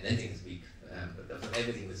because weak lensing is weak, but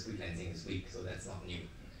everything with weak lensing is weak, so that's not new.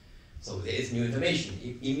 So there is new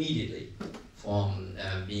information immediately from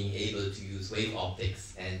being able to use wave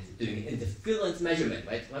optics and doing interference measurement,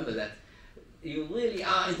 right? Remember that you really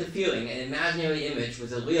are interfering an imaginary image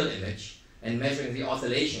with a real image and measuring the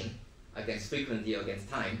oscillation against frequency or against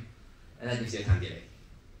time, and that gives you a time delay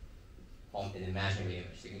from an imaginary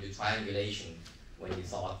image. You can do triangulation when you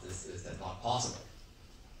thought this is not possible.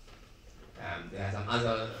 There are some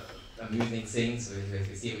other amusing things with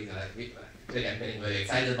the series. I'm getting very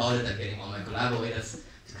excited about it. I'm getting all my collaborators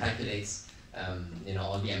to calculate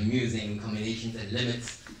all the amusing combinations and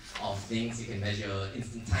limits of things. You can measure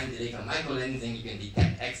instant time delay from microlensing. You can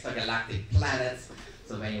detect extragalactic planets.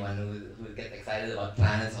 So anyone who gets excited about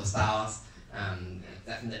planets or stars,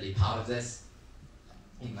 definitely part of this.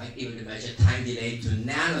 You might be able to measure time delay to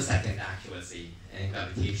nanosecond accuracy in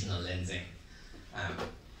gravitational lensing.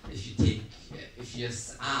 If you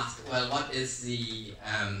just ask, well, what is the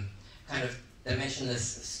kind of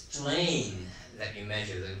dimensionless strain that you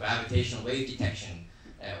measure, the gravitational wave detection,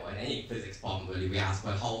 or in any physics problem, really, we ask,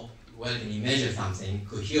 well, how well can you measure something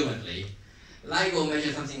coherently? LIGO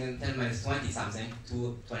measures something in 10 minus 20 something,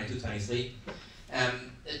 22, 23.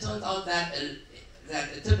 It turns out that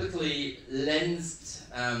a typically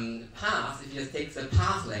lensed path, if you just take the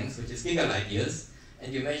path length, which is gigalight years,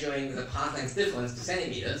 and you're measuring the path length difference to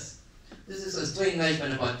centimeters, this is a strain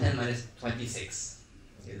measurement about 10 minus 26.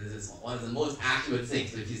 Okay, this is one of the most accurate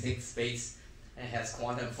things. So if you think space has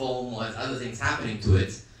quantum foam or has other things happening to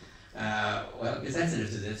it, well, you're sensitive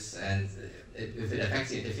to this, and if it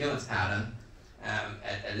affects the interference pattern,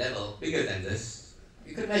 at a level bigger than this,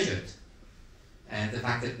 you could measure it. And the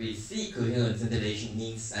fact that we see coherent scintillation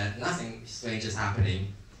means that nothing strange is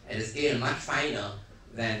happening at a scale much finer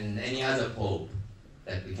than any other probe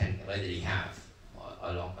that we can readily have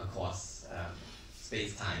across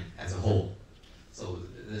space-time as a whole. So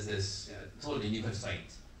this is a totally new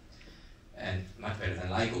constraint, and much better than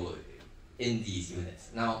LIGO in these units.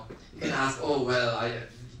 Now, you can ask, oh, well,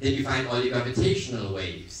 did you find all your gravitational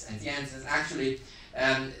waves? And the answer is actually,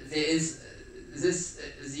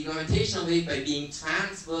 the gravitational wave, by being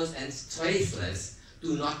transverse and traceless,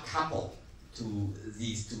 do not couple to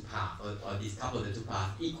these two paths, or these couple the two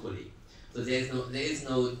paths equally. So there is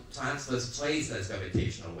no transverse traceless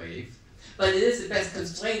gravitational wave, but it is the best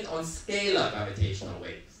constraint on scalar gravitational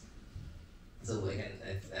waves. So again,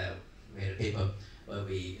 we had a paper where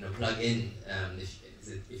we plug in,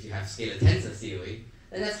 if you have scalar tensor theory,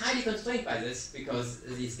 then that's highly constrained by this because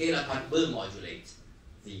the scalar part will modulate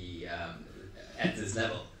the at this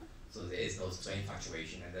level. So there is no strain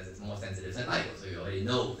fluctuation, and that is more sensitive than LIGO. So you already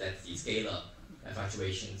know that the scalar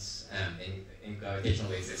fluctuations in gravitational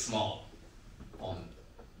waves is small on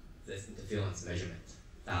this interference measurement.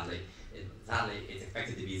 Sadly, it's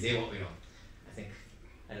expected to be 0.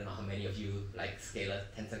 I don't know how many of you like scalar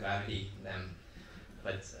tensor gravity.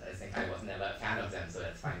 but I think I was never a fan of them, so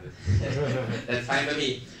that's fine with that's fine for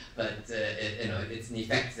me. But you know, it's an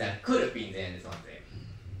effect that could have been there and it's not there.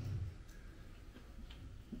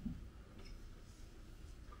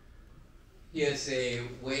 Here's a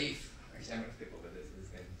wave. Actually, I'm going to flip over this. This is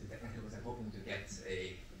going to technical because I'm hoping to get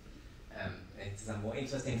into some more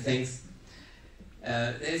interesting things.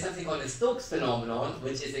 There is something called the Stokes phenomenon,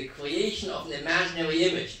 which is a creation of an imaginary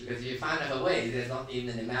image, because if you find out a way, there's not even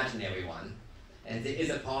an imaginary one. And there is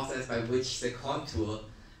a process by which the contour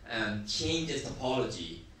changes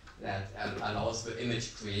topology that allows for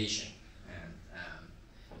image creation. And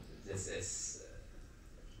this is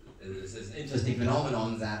an interesting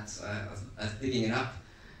phenomenon that I was picking it up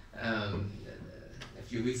a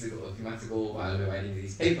few months ago while we were writing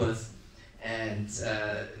these papers. And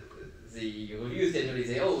the reviews generally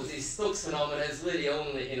say, oh, this Stokes phenomenon is really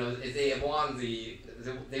only, you know, they warn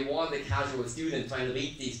the casual student trying to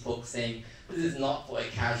read these books, saying this is not for a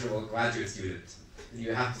casual graduate student.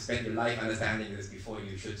 You have to spend your life understanding this before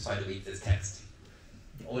you should try to read this text.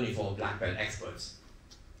 Only for black belt experts.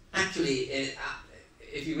 Actually,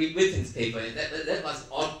 if you read Witten's paper, that was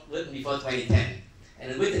written before 2010.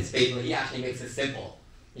 And in Witten's paper, he actually makes it simple.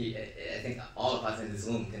 I think all of us in this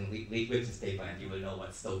room can read Witten's paper and you will know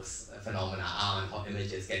what Stokes phenomena are and how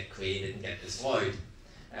images get created and get destroyed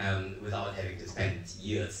without having to spend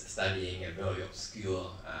years studying a very obscure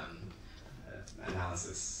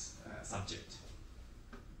analysis subject.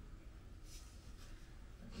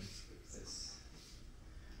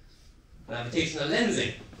 Gravitational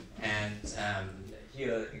lensing, and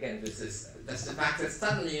here again, that's the fact that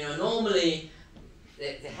suddenly, you know, normally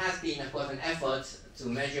there has been, of course, an effort to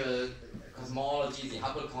measure cosmology, the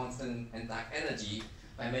Hubble constant, and dark energy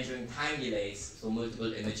by measuring time delays through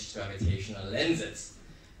multiple image gravitational lenses.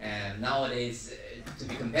 And nowadays, to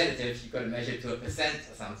be competitive, you've got to measure to 1%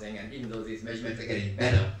 or something, and even though these measurements are getting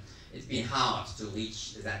better, it's been hard to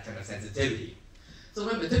reach that kind of sensitivity. So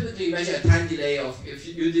remember, typically you measure a time delay of, if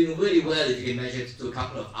you're doing really well, if you can measure it to a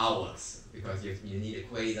couple of hours, because you need a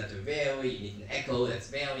quasar to vary, you need an echo that's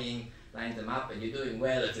varying, line them up, and you're doing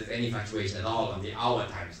well if there's any fluctuation at all on the hour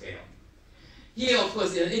time scale. Here, of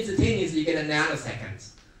course, instantaneously you get a nanosecond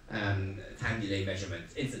time delay measurement,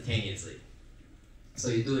 instantaneously. So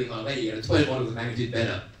you're doing already 12 orders of magnitude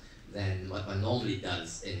better than what one normally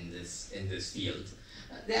does in this field.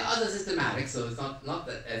 There are other systematics, so it's not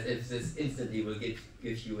that as if this instantly will give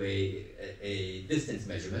you a distance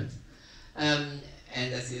measurement. And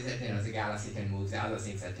as you said, you know, the galaxy can move, there are other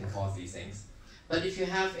things that can cause these things. But if you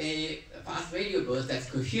have a fast radio burst that's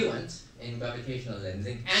coherent in gravitational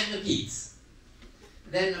lensing and repeats,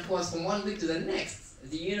 then of course from one week to the next,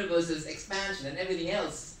 the universe's expansion and everything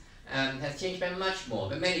else has changed by much more,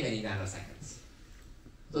 by many, many nanoseconds.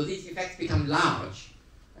 So these effects become large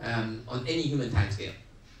on any human timescale.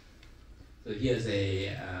 So here's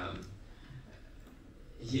a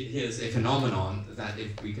phenomenon that,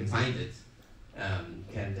 if we can find it,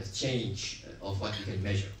 can just change of what you can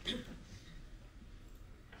measure.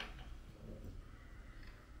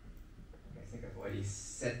 I think I've already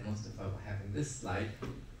said most of what I have in this slide.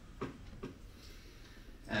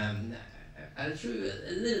 I'll show you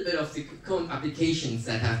a little bit of the current applications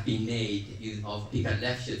that have been made of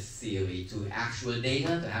Picard-Lefschetz theory to actual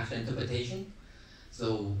data, to actual interpretation.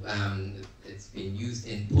 So it's been used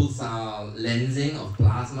in pulsar lensing of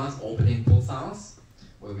plasmas, orbiting pulsars,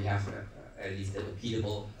 where we have at least a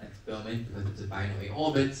repeatable experiment because it's a binary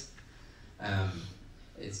orbit.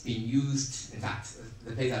 It's been used, in fact,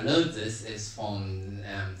 the place I learned this is from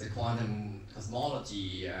the quantum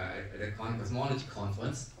cosmology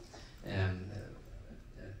conference.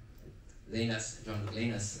 John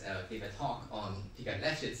Lenas gave a talk on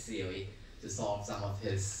Picard-Lefschetz theory to solve some of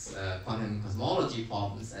his quantum cosmology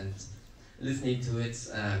problems, and listening to it,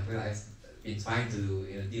 because I've been trying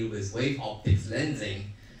to deal with wave optics lensing,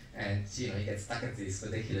 and you get stuck at these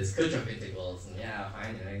ridiculous Kirchhoff integrals, and yeah,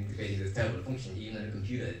 fine, integrating this terrible function, even on a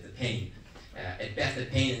computer, it's a pain. At best a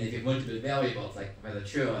pain, and if you have multiple variables, like Professor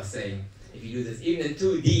Chur was saying, if you do this even in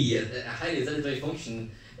 2D, a highly oscillatory function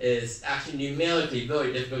is actually numerically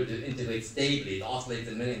very difficult to integrate stably. It oscillates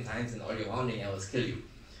a million times and all your rounding errors kill you.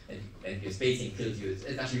 And your spacing kills you.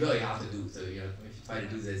 It's actually very hard to do. So if you try to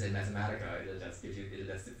do this in Mathematica, it'll just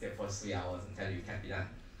sit there for 3 hours and tell you it can't be done.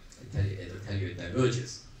 It'll tell you it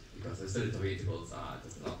diverges, because the oscillatory integrals are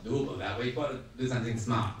just not doable that way. You've got to do something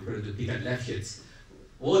smart. You've got to do Picard-Lefschetz,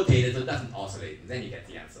 rotate it so it doesn't oscillate, and then you get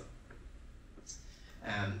the answer.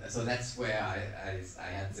 So that's where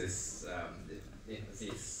I had this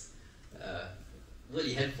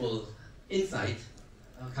really helpful insight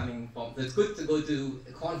coming from. So it's good to go to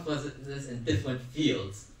conferences in different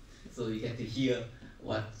fields, so you get to hear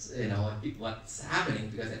what's happening,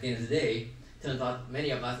 because at the end of the day, turns out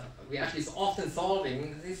many of us, we actually often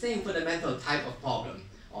solving the same fundamental type of problem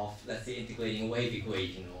of, let's say, integrating a wave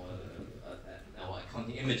equation or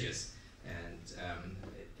counting images, and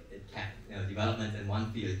it can, development in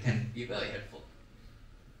one field can be very helpful.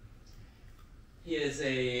 Here's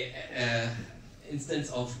a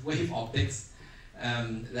instance of wave optics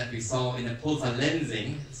that we saw in a pulsar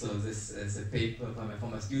lensing. So this is a paper from a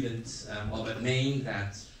former student, Robert Main,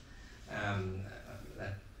 that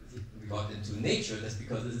we got into Nature just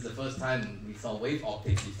because this is the first time we saw wave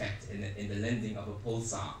optics effect in the lensing of a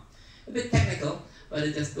pulsar. A bit technical, but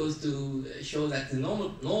it just goes to show that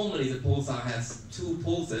normally the pulsar has two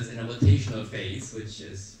pulses in a rotational phase, which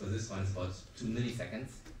is, for this one, is about 2 milliseconds.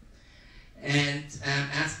 And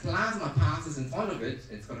as plasma passes in front of it,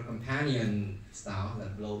 it's got a companion star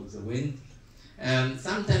that blows the wind.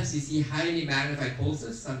 Sometimes you see highly magnified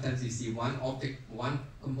pulses, sometimes you see one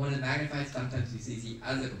component magnified, sometimes you see the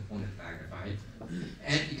other component magnified.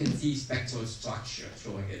 And you can see spectral structure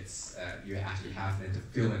showing it's, you actually have an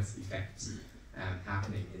interference effect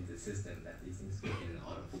happening in the system, that these things go in and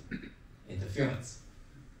out of interference.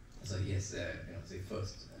 So here's the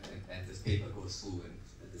first, and this paper goes through and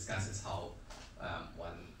discusses how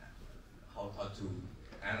how to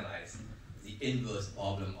analyze the inverse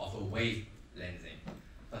problem of a wave lensing.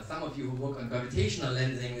 For some of you who work on gravitational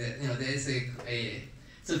lensing, there is a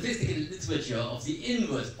sophisticated literature of the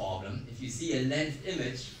inverse problem. If you see a lensed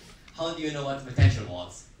image, how do you know what the potential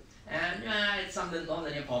was? And it's some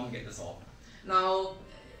non-linear problem, get this solved. Now,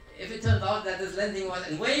 if it turns out that this lensing was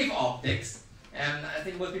in wave optics, I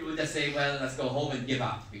think most people would just say, well, let's go home and give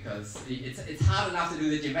up, because it's hard enough to do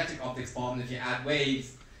the geometric optics problem. If you add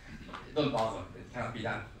waves, don't bother, it cannot be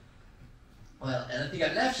done. Well, and at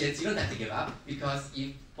Picard-Lefschetz, you don't have to give up, because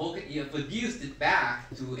you reduced it back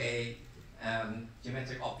to a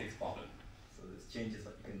geometric optics problem. So this changes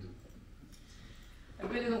what you can do. I'm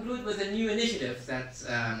going to conclude with a new initiative that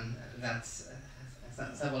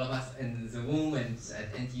several of us in the room and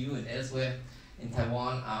at NTU and elsewhere in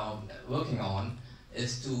Taiwan are working on,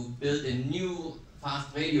 is to build a new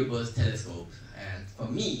fast radio burst telescope. And for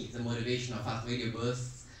me, the motivation of fast radio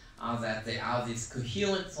bursts are that they are this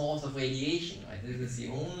coherent source of radiation. Right? This is the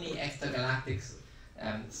only extragalactic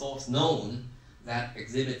source known that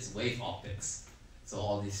exhibits wave optics. So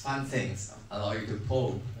all these fun things allow you to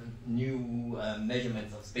probe new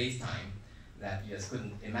measurements of space-time that you just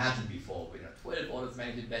couldn't imagine before. 12 orders of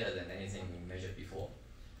magnitude better than anything we measured before,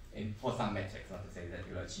 for some metrics, not to say that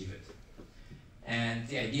you'll achieve it. And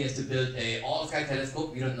the idea is to build a all-sky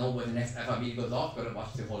telescope. We don't know when the next FRB goes off, we're going to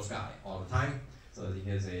watch the whole sky all the time. So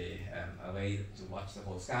here's a way to watch the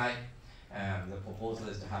whole sky. The proposal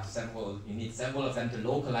is to have you need several of them to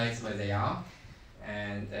localize where they are.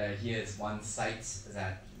 And here's one site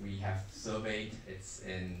that we have surveyed. It's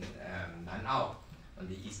in Nanao, on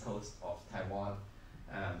the east coast of Taiwan,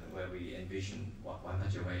 where we envision what one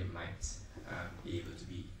such array might be able to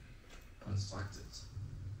be constructed.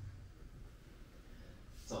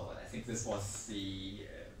 So I think this was the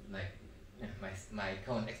my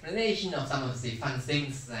current explanation of some of the fun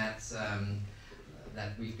things that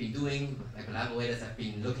that we've been doing. My collaborators have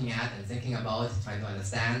been looking at and thinking about, trying to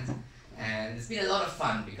understand, and it's been a lot of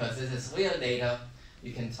fun because this is real data.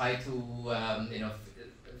 You can try to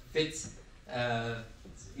fit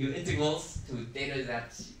your integrals to data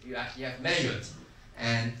that you actually have measured,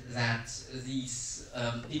 and that these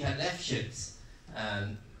Picard-Lefschetz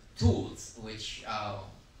tools, which are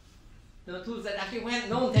tools that actually weren't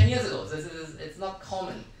known 10 years ago. So it's not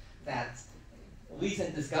common that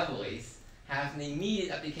recent discoveries have an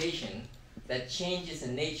immediate application that changes the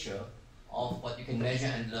nature of what you can measure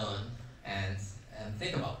and learn and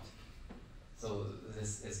think about. So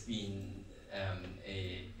this has been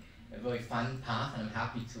a very fun path, and I'm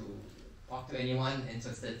happy to talk to anyone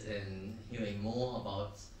interested in hearing more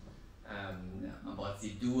about the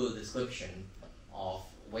dual description of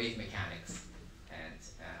wave mechanics and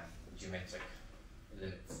geometric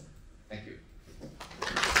limits. Thank you.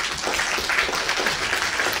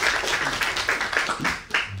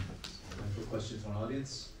 Time for questions from the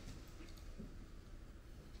audience.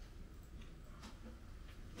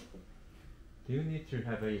 Do you need to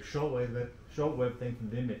have a short wavelength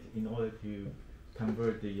limit in order to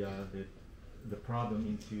convert the problem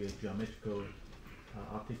into a geometrical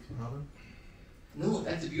optics problem? No,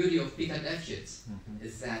 that's the beauty of Picard-Lefschetz,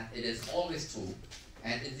 is that it is always true.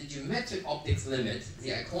 And in the geometric optics limit, the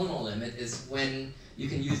iconal limit is when you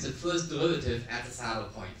can use the first derivative at the saddle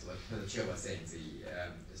point, what Professor was saying.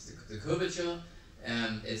 The curvature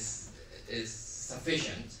is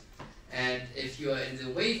sufficient, And if you are in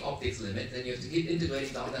the wave optics limit, then you have to keep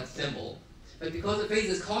integrating down that symbol. But because the phase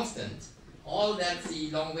is constant, all that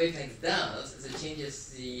the long wavelength does is it changes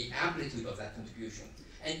the amplitude of that contribution.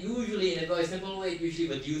 And usually, in a very simple way, it usually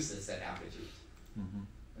reduces that amplitude.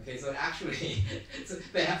 Okay, so it actually, it's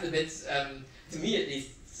perhaps a bit, to me at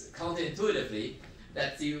least, counterintuitively,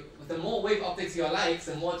 that the more wave optics you are like,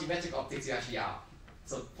 the more geometric optics you actually are.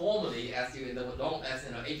 So formally, as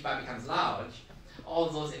h bar becomes large, all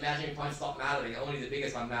those imaginary points stop mattering, only the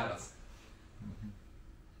biggest one matters.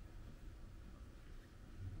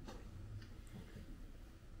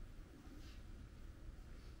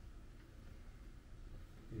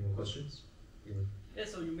 Any more questions? Yeah,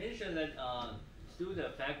 so you mentioned that through the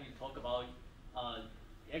fact you talk about,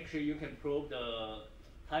 actually you can probe the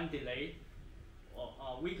time delay,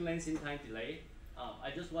 or weak lengthening time delay.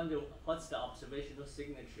 I just wonder what's the observational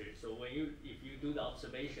signature. So when if you do the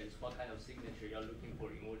observations, what kind of signature you're looking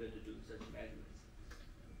for in order to do such measurements?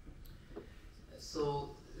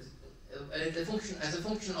 So as a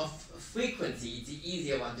function of frequency, it's the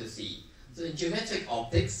easier one to see. So in geometric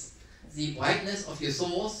optics, the brightness of your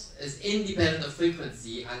source is independent of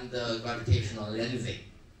frequency under gravitational lensing.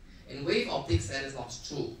 In wave optics, that is not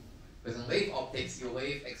true. Because in wave optics, your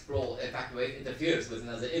wave wave interferes with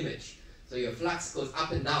another image. So your flux goes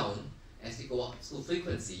up and down as you go up through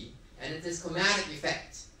frequency, and it's this chromatic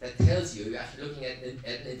effect that tells you you're actually looking at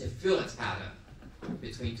an interference pattern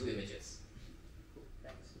between two images.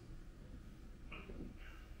 Thanks.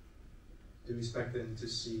 Do we expect them to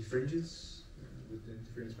see fringes with the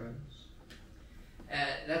interference patterns?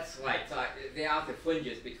 That's right. So there are the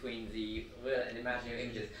fringes between the real and imaginary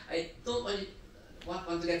images. I don't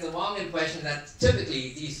want to get the wrong impression that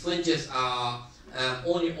typically these fringes are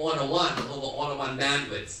only order 1 over order 1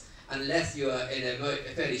 bandwidth, unless you are in a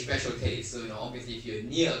fairly special case. So obviously if you're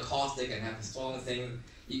near a caustic and have a strong thing,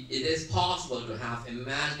 it is possible to have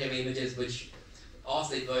imaginary images which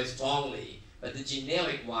oscillate very strongly, but the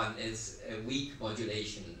generic one is a weak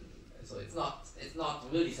modulation. So it's not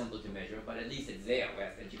really simple to measure, but at least it's there,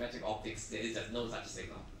 whereas in geometric optics there is just no such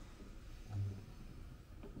signal.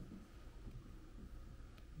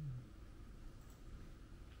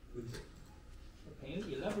 Can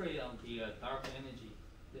you elaborate on the dark energy,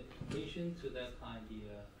 the application to that kind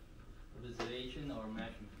of observation or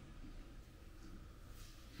measurement?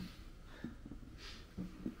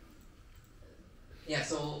 Yeah,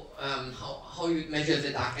 so how you measure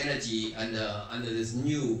the dark energy under this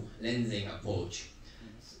new lensing approach.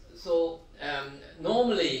 So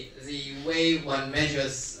normally the way one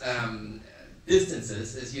measures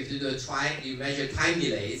distances is you have to do you measure time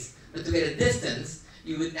delays, but to get a distance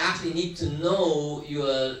you would actually need to know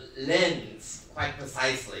your lens quite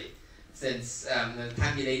precisely, since the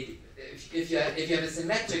time delay, if you have a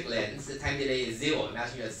symmetric lens, the time delay is 0.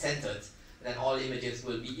 Imagine you are centered, then all images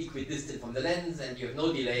will be equidistant from the lens, and you have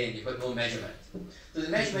no delay and you've got no measurement. So the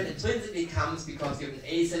measurement intrinsically comes because you have an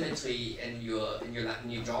asymmetry in your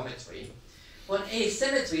geometry. For an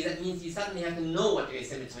asymmetry, that means you suddenly have to know what your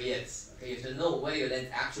asymmetry is. Okay, you have to know where your lens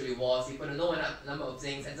actually was. You've got to know a number of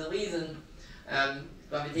things, and the reason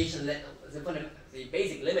gravitational the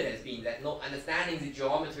basic limit has been that understanding the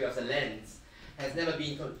geometry of the lens has never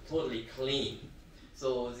been totally clean.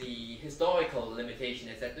 So the historical limitation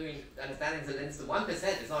is that understanding the lens to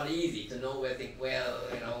 1% is not easy to know whether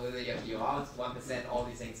you have to around 1%. All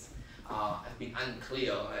these things have been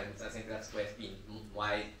unclear, and I think that's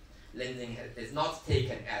why lensing is not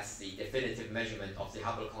taken as the definitive measurement of the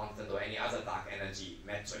Hubble constant or any other dark energy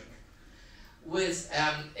metric. With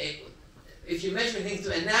if you measure things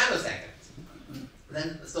to a nanosecond,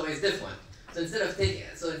 then the story is different. So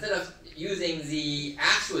instead of using the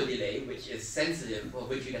actual delay, which is sensitive, for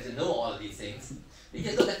which you have to know all of these things, we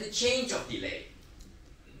just look at the change of delay.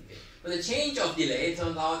 Okay. With the change of delay, it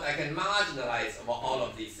turns out I can marginalize all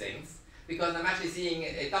of these things because I'm actually seeing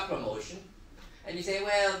a Doppler motion. And you say,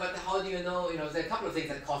 well, but how do you know? There are a couple of things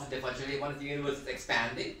that cause the differential delay. One is the universe is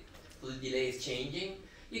expanding, so the delay is changing.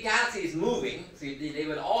 Your galaxy is moving, so the delay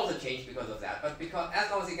will also change because of that. But as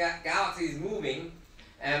long as the galaxy is moving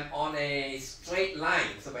on a straight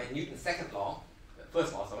line, so by Newton's first law,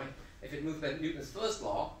 if it moves by Newton's first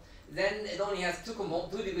law, then it only has 2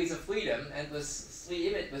 degrees of freedom, and with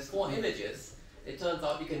 4 images, it turns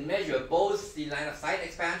out you can measure both the line of sight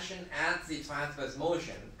expansion and the transverse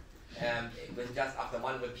motion with just after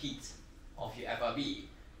 1 repeat of your FRB.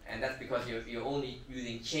 And that's because you're only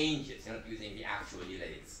using changes, you're not using the actual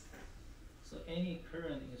delays. So any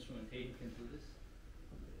current instrumentation can do this?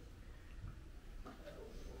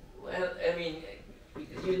 Well, I mean,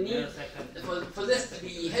 you need, for this to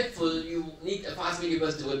be helpful, you need a fast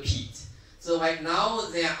universe to repeat. So right now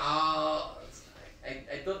there are,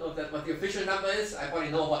 I don't know what the official number is. I probably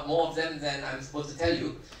know about more of them than I'm supposed to tell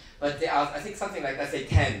you. But there are, I think, something like, let's say,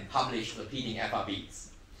 10 published repeating FRBs.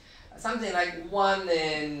 Something like 1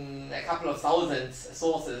 in a couple of thousand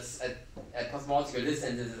sources at cosmological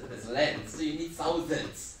distance is lens. So you need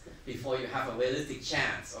thousands before you have a realistic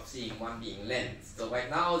chance of seeing one being lens. So right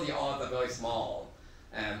now the odds are very small.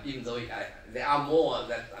 Even though there are more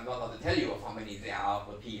that I'm not allowed to tell you of how many there are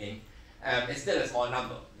repeating. It's still a small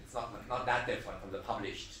number. It's not that different from the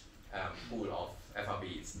published pool of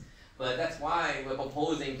FRBs. But that's why we're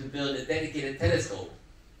proposing to build a dedicated telescope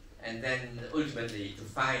and then ultimately to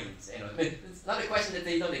find, it's not a question that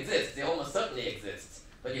they don't exist. They almost certainly exist,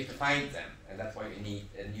 but you have to find them, and that's why we need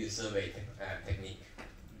a new survey technique.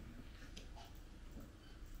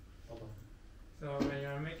 So when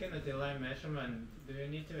you're making a delay measurement, do you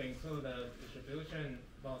need to include the distribution,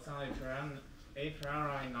 both a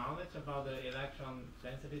priori knowledge about the electron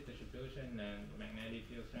density distribution and magnetic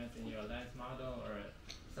field strength in your lens model, or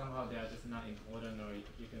somehow they are just not important, or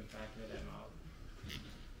you can factor them out?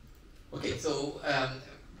 Okay, so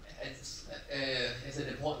it's an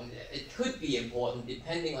important, it could be important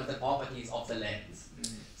depending on the properties of the lens.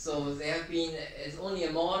 Mm-hmm. So there have been, it's only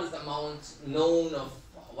a modest amount known of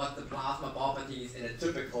what the plasma properties in a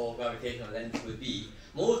typical gravitational lens would be.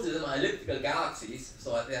 Most of them are elliptical galaxies,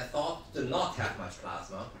 so they are thought to not have much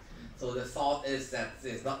plasma. So the thought is that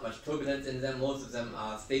there's not much turbulence in them. Most of them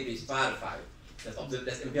are stably stratified. That's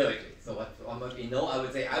empirically. So what we know, I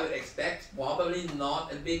would expect probably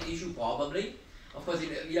not a big issue, probably. Of course,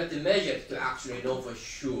 you have to measure it to actually know for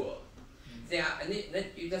sure. And then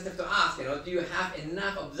you just have to ask, do you have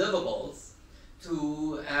enough observables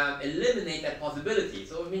to eliminate that possibility?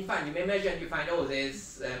 So fine, you may measure and you find,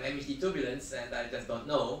 there's MET turbulence, and I just don't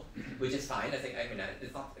know, which is fine.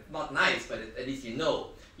 It's not nice, but at least you know.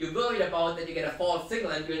 You're worried about that you get a false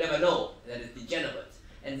signal and you'll never know that it's degenerate.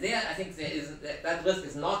 And there, I think that risk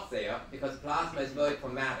is not there because plasma is very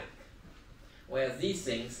chromatic, whereas these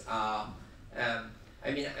things are, I'm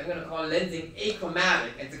going to call lensing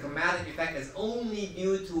achromatic, and the chromatic effect is only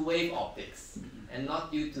due to wave optics and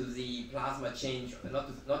not due to the plasma change,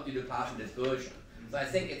 not due to plasma dispersion. So I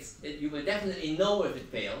think you will definitely know if it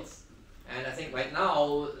fails, and I think right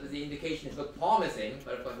now the indication is look promising,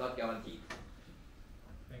 but of course not guaranteed.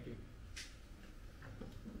 Thank you.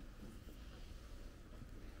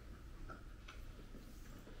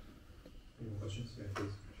 Any more questions? Yeah,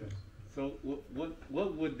 please. Sure. So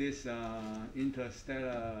what would this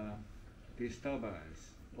interstellar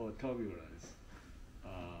disturbance or turbulence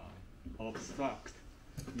obstruct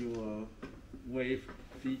your wave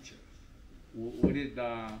features? Would it?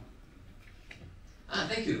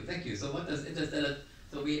 Thank you. So what does interstellar?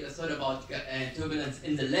 So we thought about turbulence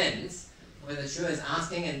in the lens. What the show is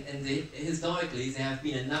asking, and historically there have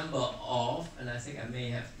been a number of, and I think I may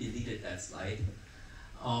have deleted that slide,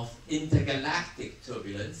 of intergalactic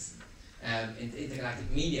turbulence.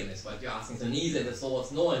 Intergalactic medium is what you're asking. So neither in the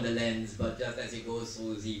source nor in the lens, but just as you go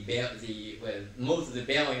through most of the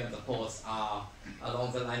baryons, of course, are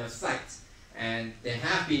along the line of sight. And there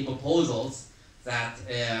have been proposals that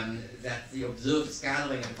the observed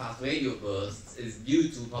scattering in fast radio bursts is due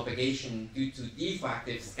to propagation, due to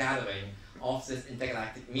diffractive scattering of this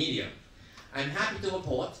intergalactic medium. I'm happy to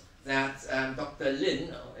report that Dr.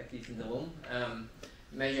 Lin, at least in the room,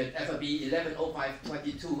 measured FRB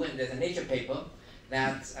 110522, and there's a Nature paper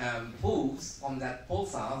that proves from that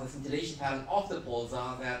pulsar, the scintillation pattern of the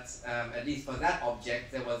pulsar, that at least for that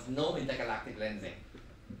object there was no intergalactic lensing,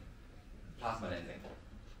 plasma lensing.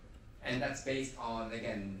 And that's based on,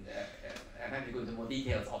 again, I'm happy to go into more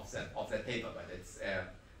details of that paper, but it's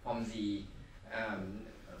from the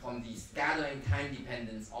scattering time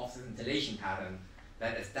dependence of the scintillation pattern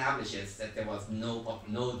that establishes that there was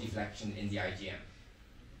no deflection in the IGM.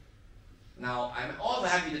 Now, I'm also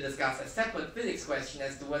happy to discuss a separate physics question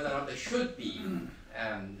as to whether or not there should be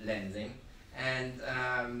lensing. And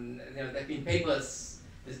there have been papers,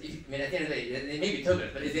 at the end of the day, they may be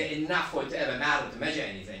turbulent, but is there enough for it to ever matter to measure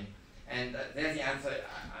anything? And there's the answer.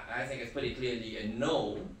 I think it's pretty clearly a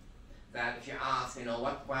no. That if you ask,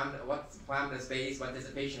 what parameter space, what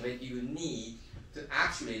dissipation rate do you need to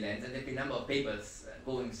actually lens, and there've been a number of papers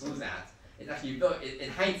going through that. It's actually, in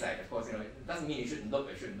hindsight, of course, it doesn't mean you shouldn't look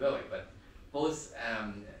or shouldn't worry, but both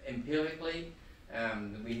empirically,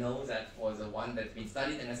 we know that for the one that's been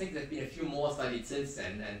studied, and I think there's been a few more studied since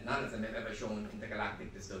then, and none of them have ever shown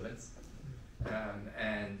intergalactic disturbance.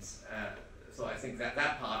 So I think that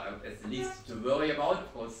part is the least to worry about.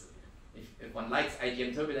 Of course, if one likes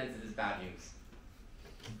IGM turbulence, it is bad news.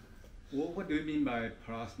 What do you mean by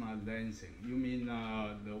plasma lensing? You mean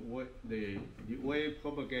the wave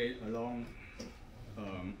propagate along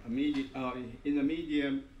in a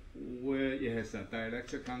medium where it has a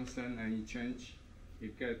dielectric constant and you change, you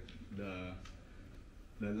get the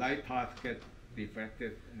light path get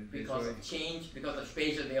deflected because of change, because of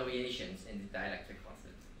spatial variations in the dielectric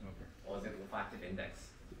constant, okay. or the refractive index.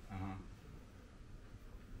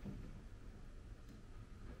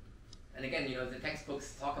 And again, the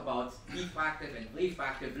textbooks talk about diffractive and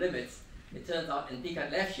refractive limits. It turns out in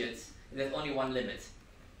Picard-Lefschetz, there's only one limit.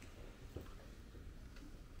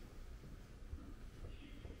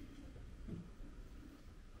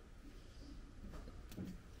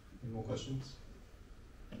 Any more questions?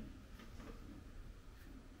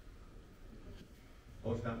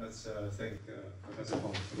 Well, if not, let's thank Professor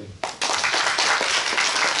Hong again.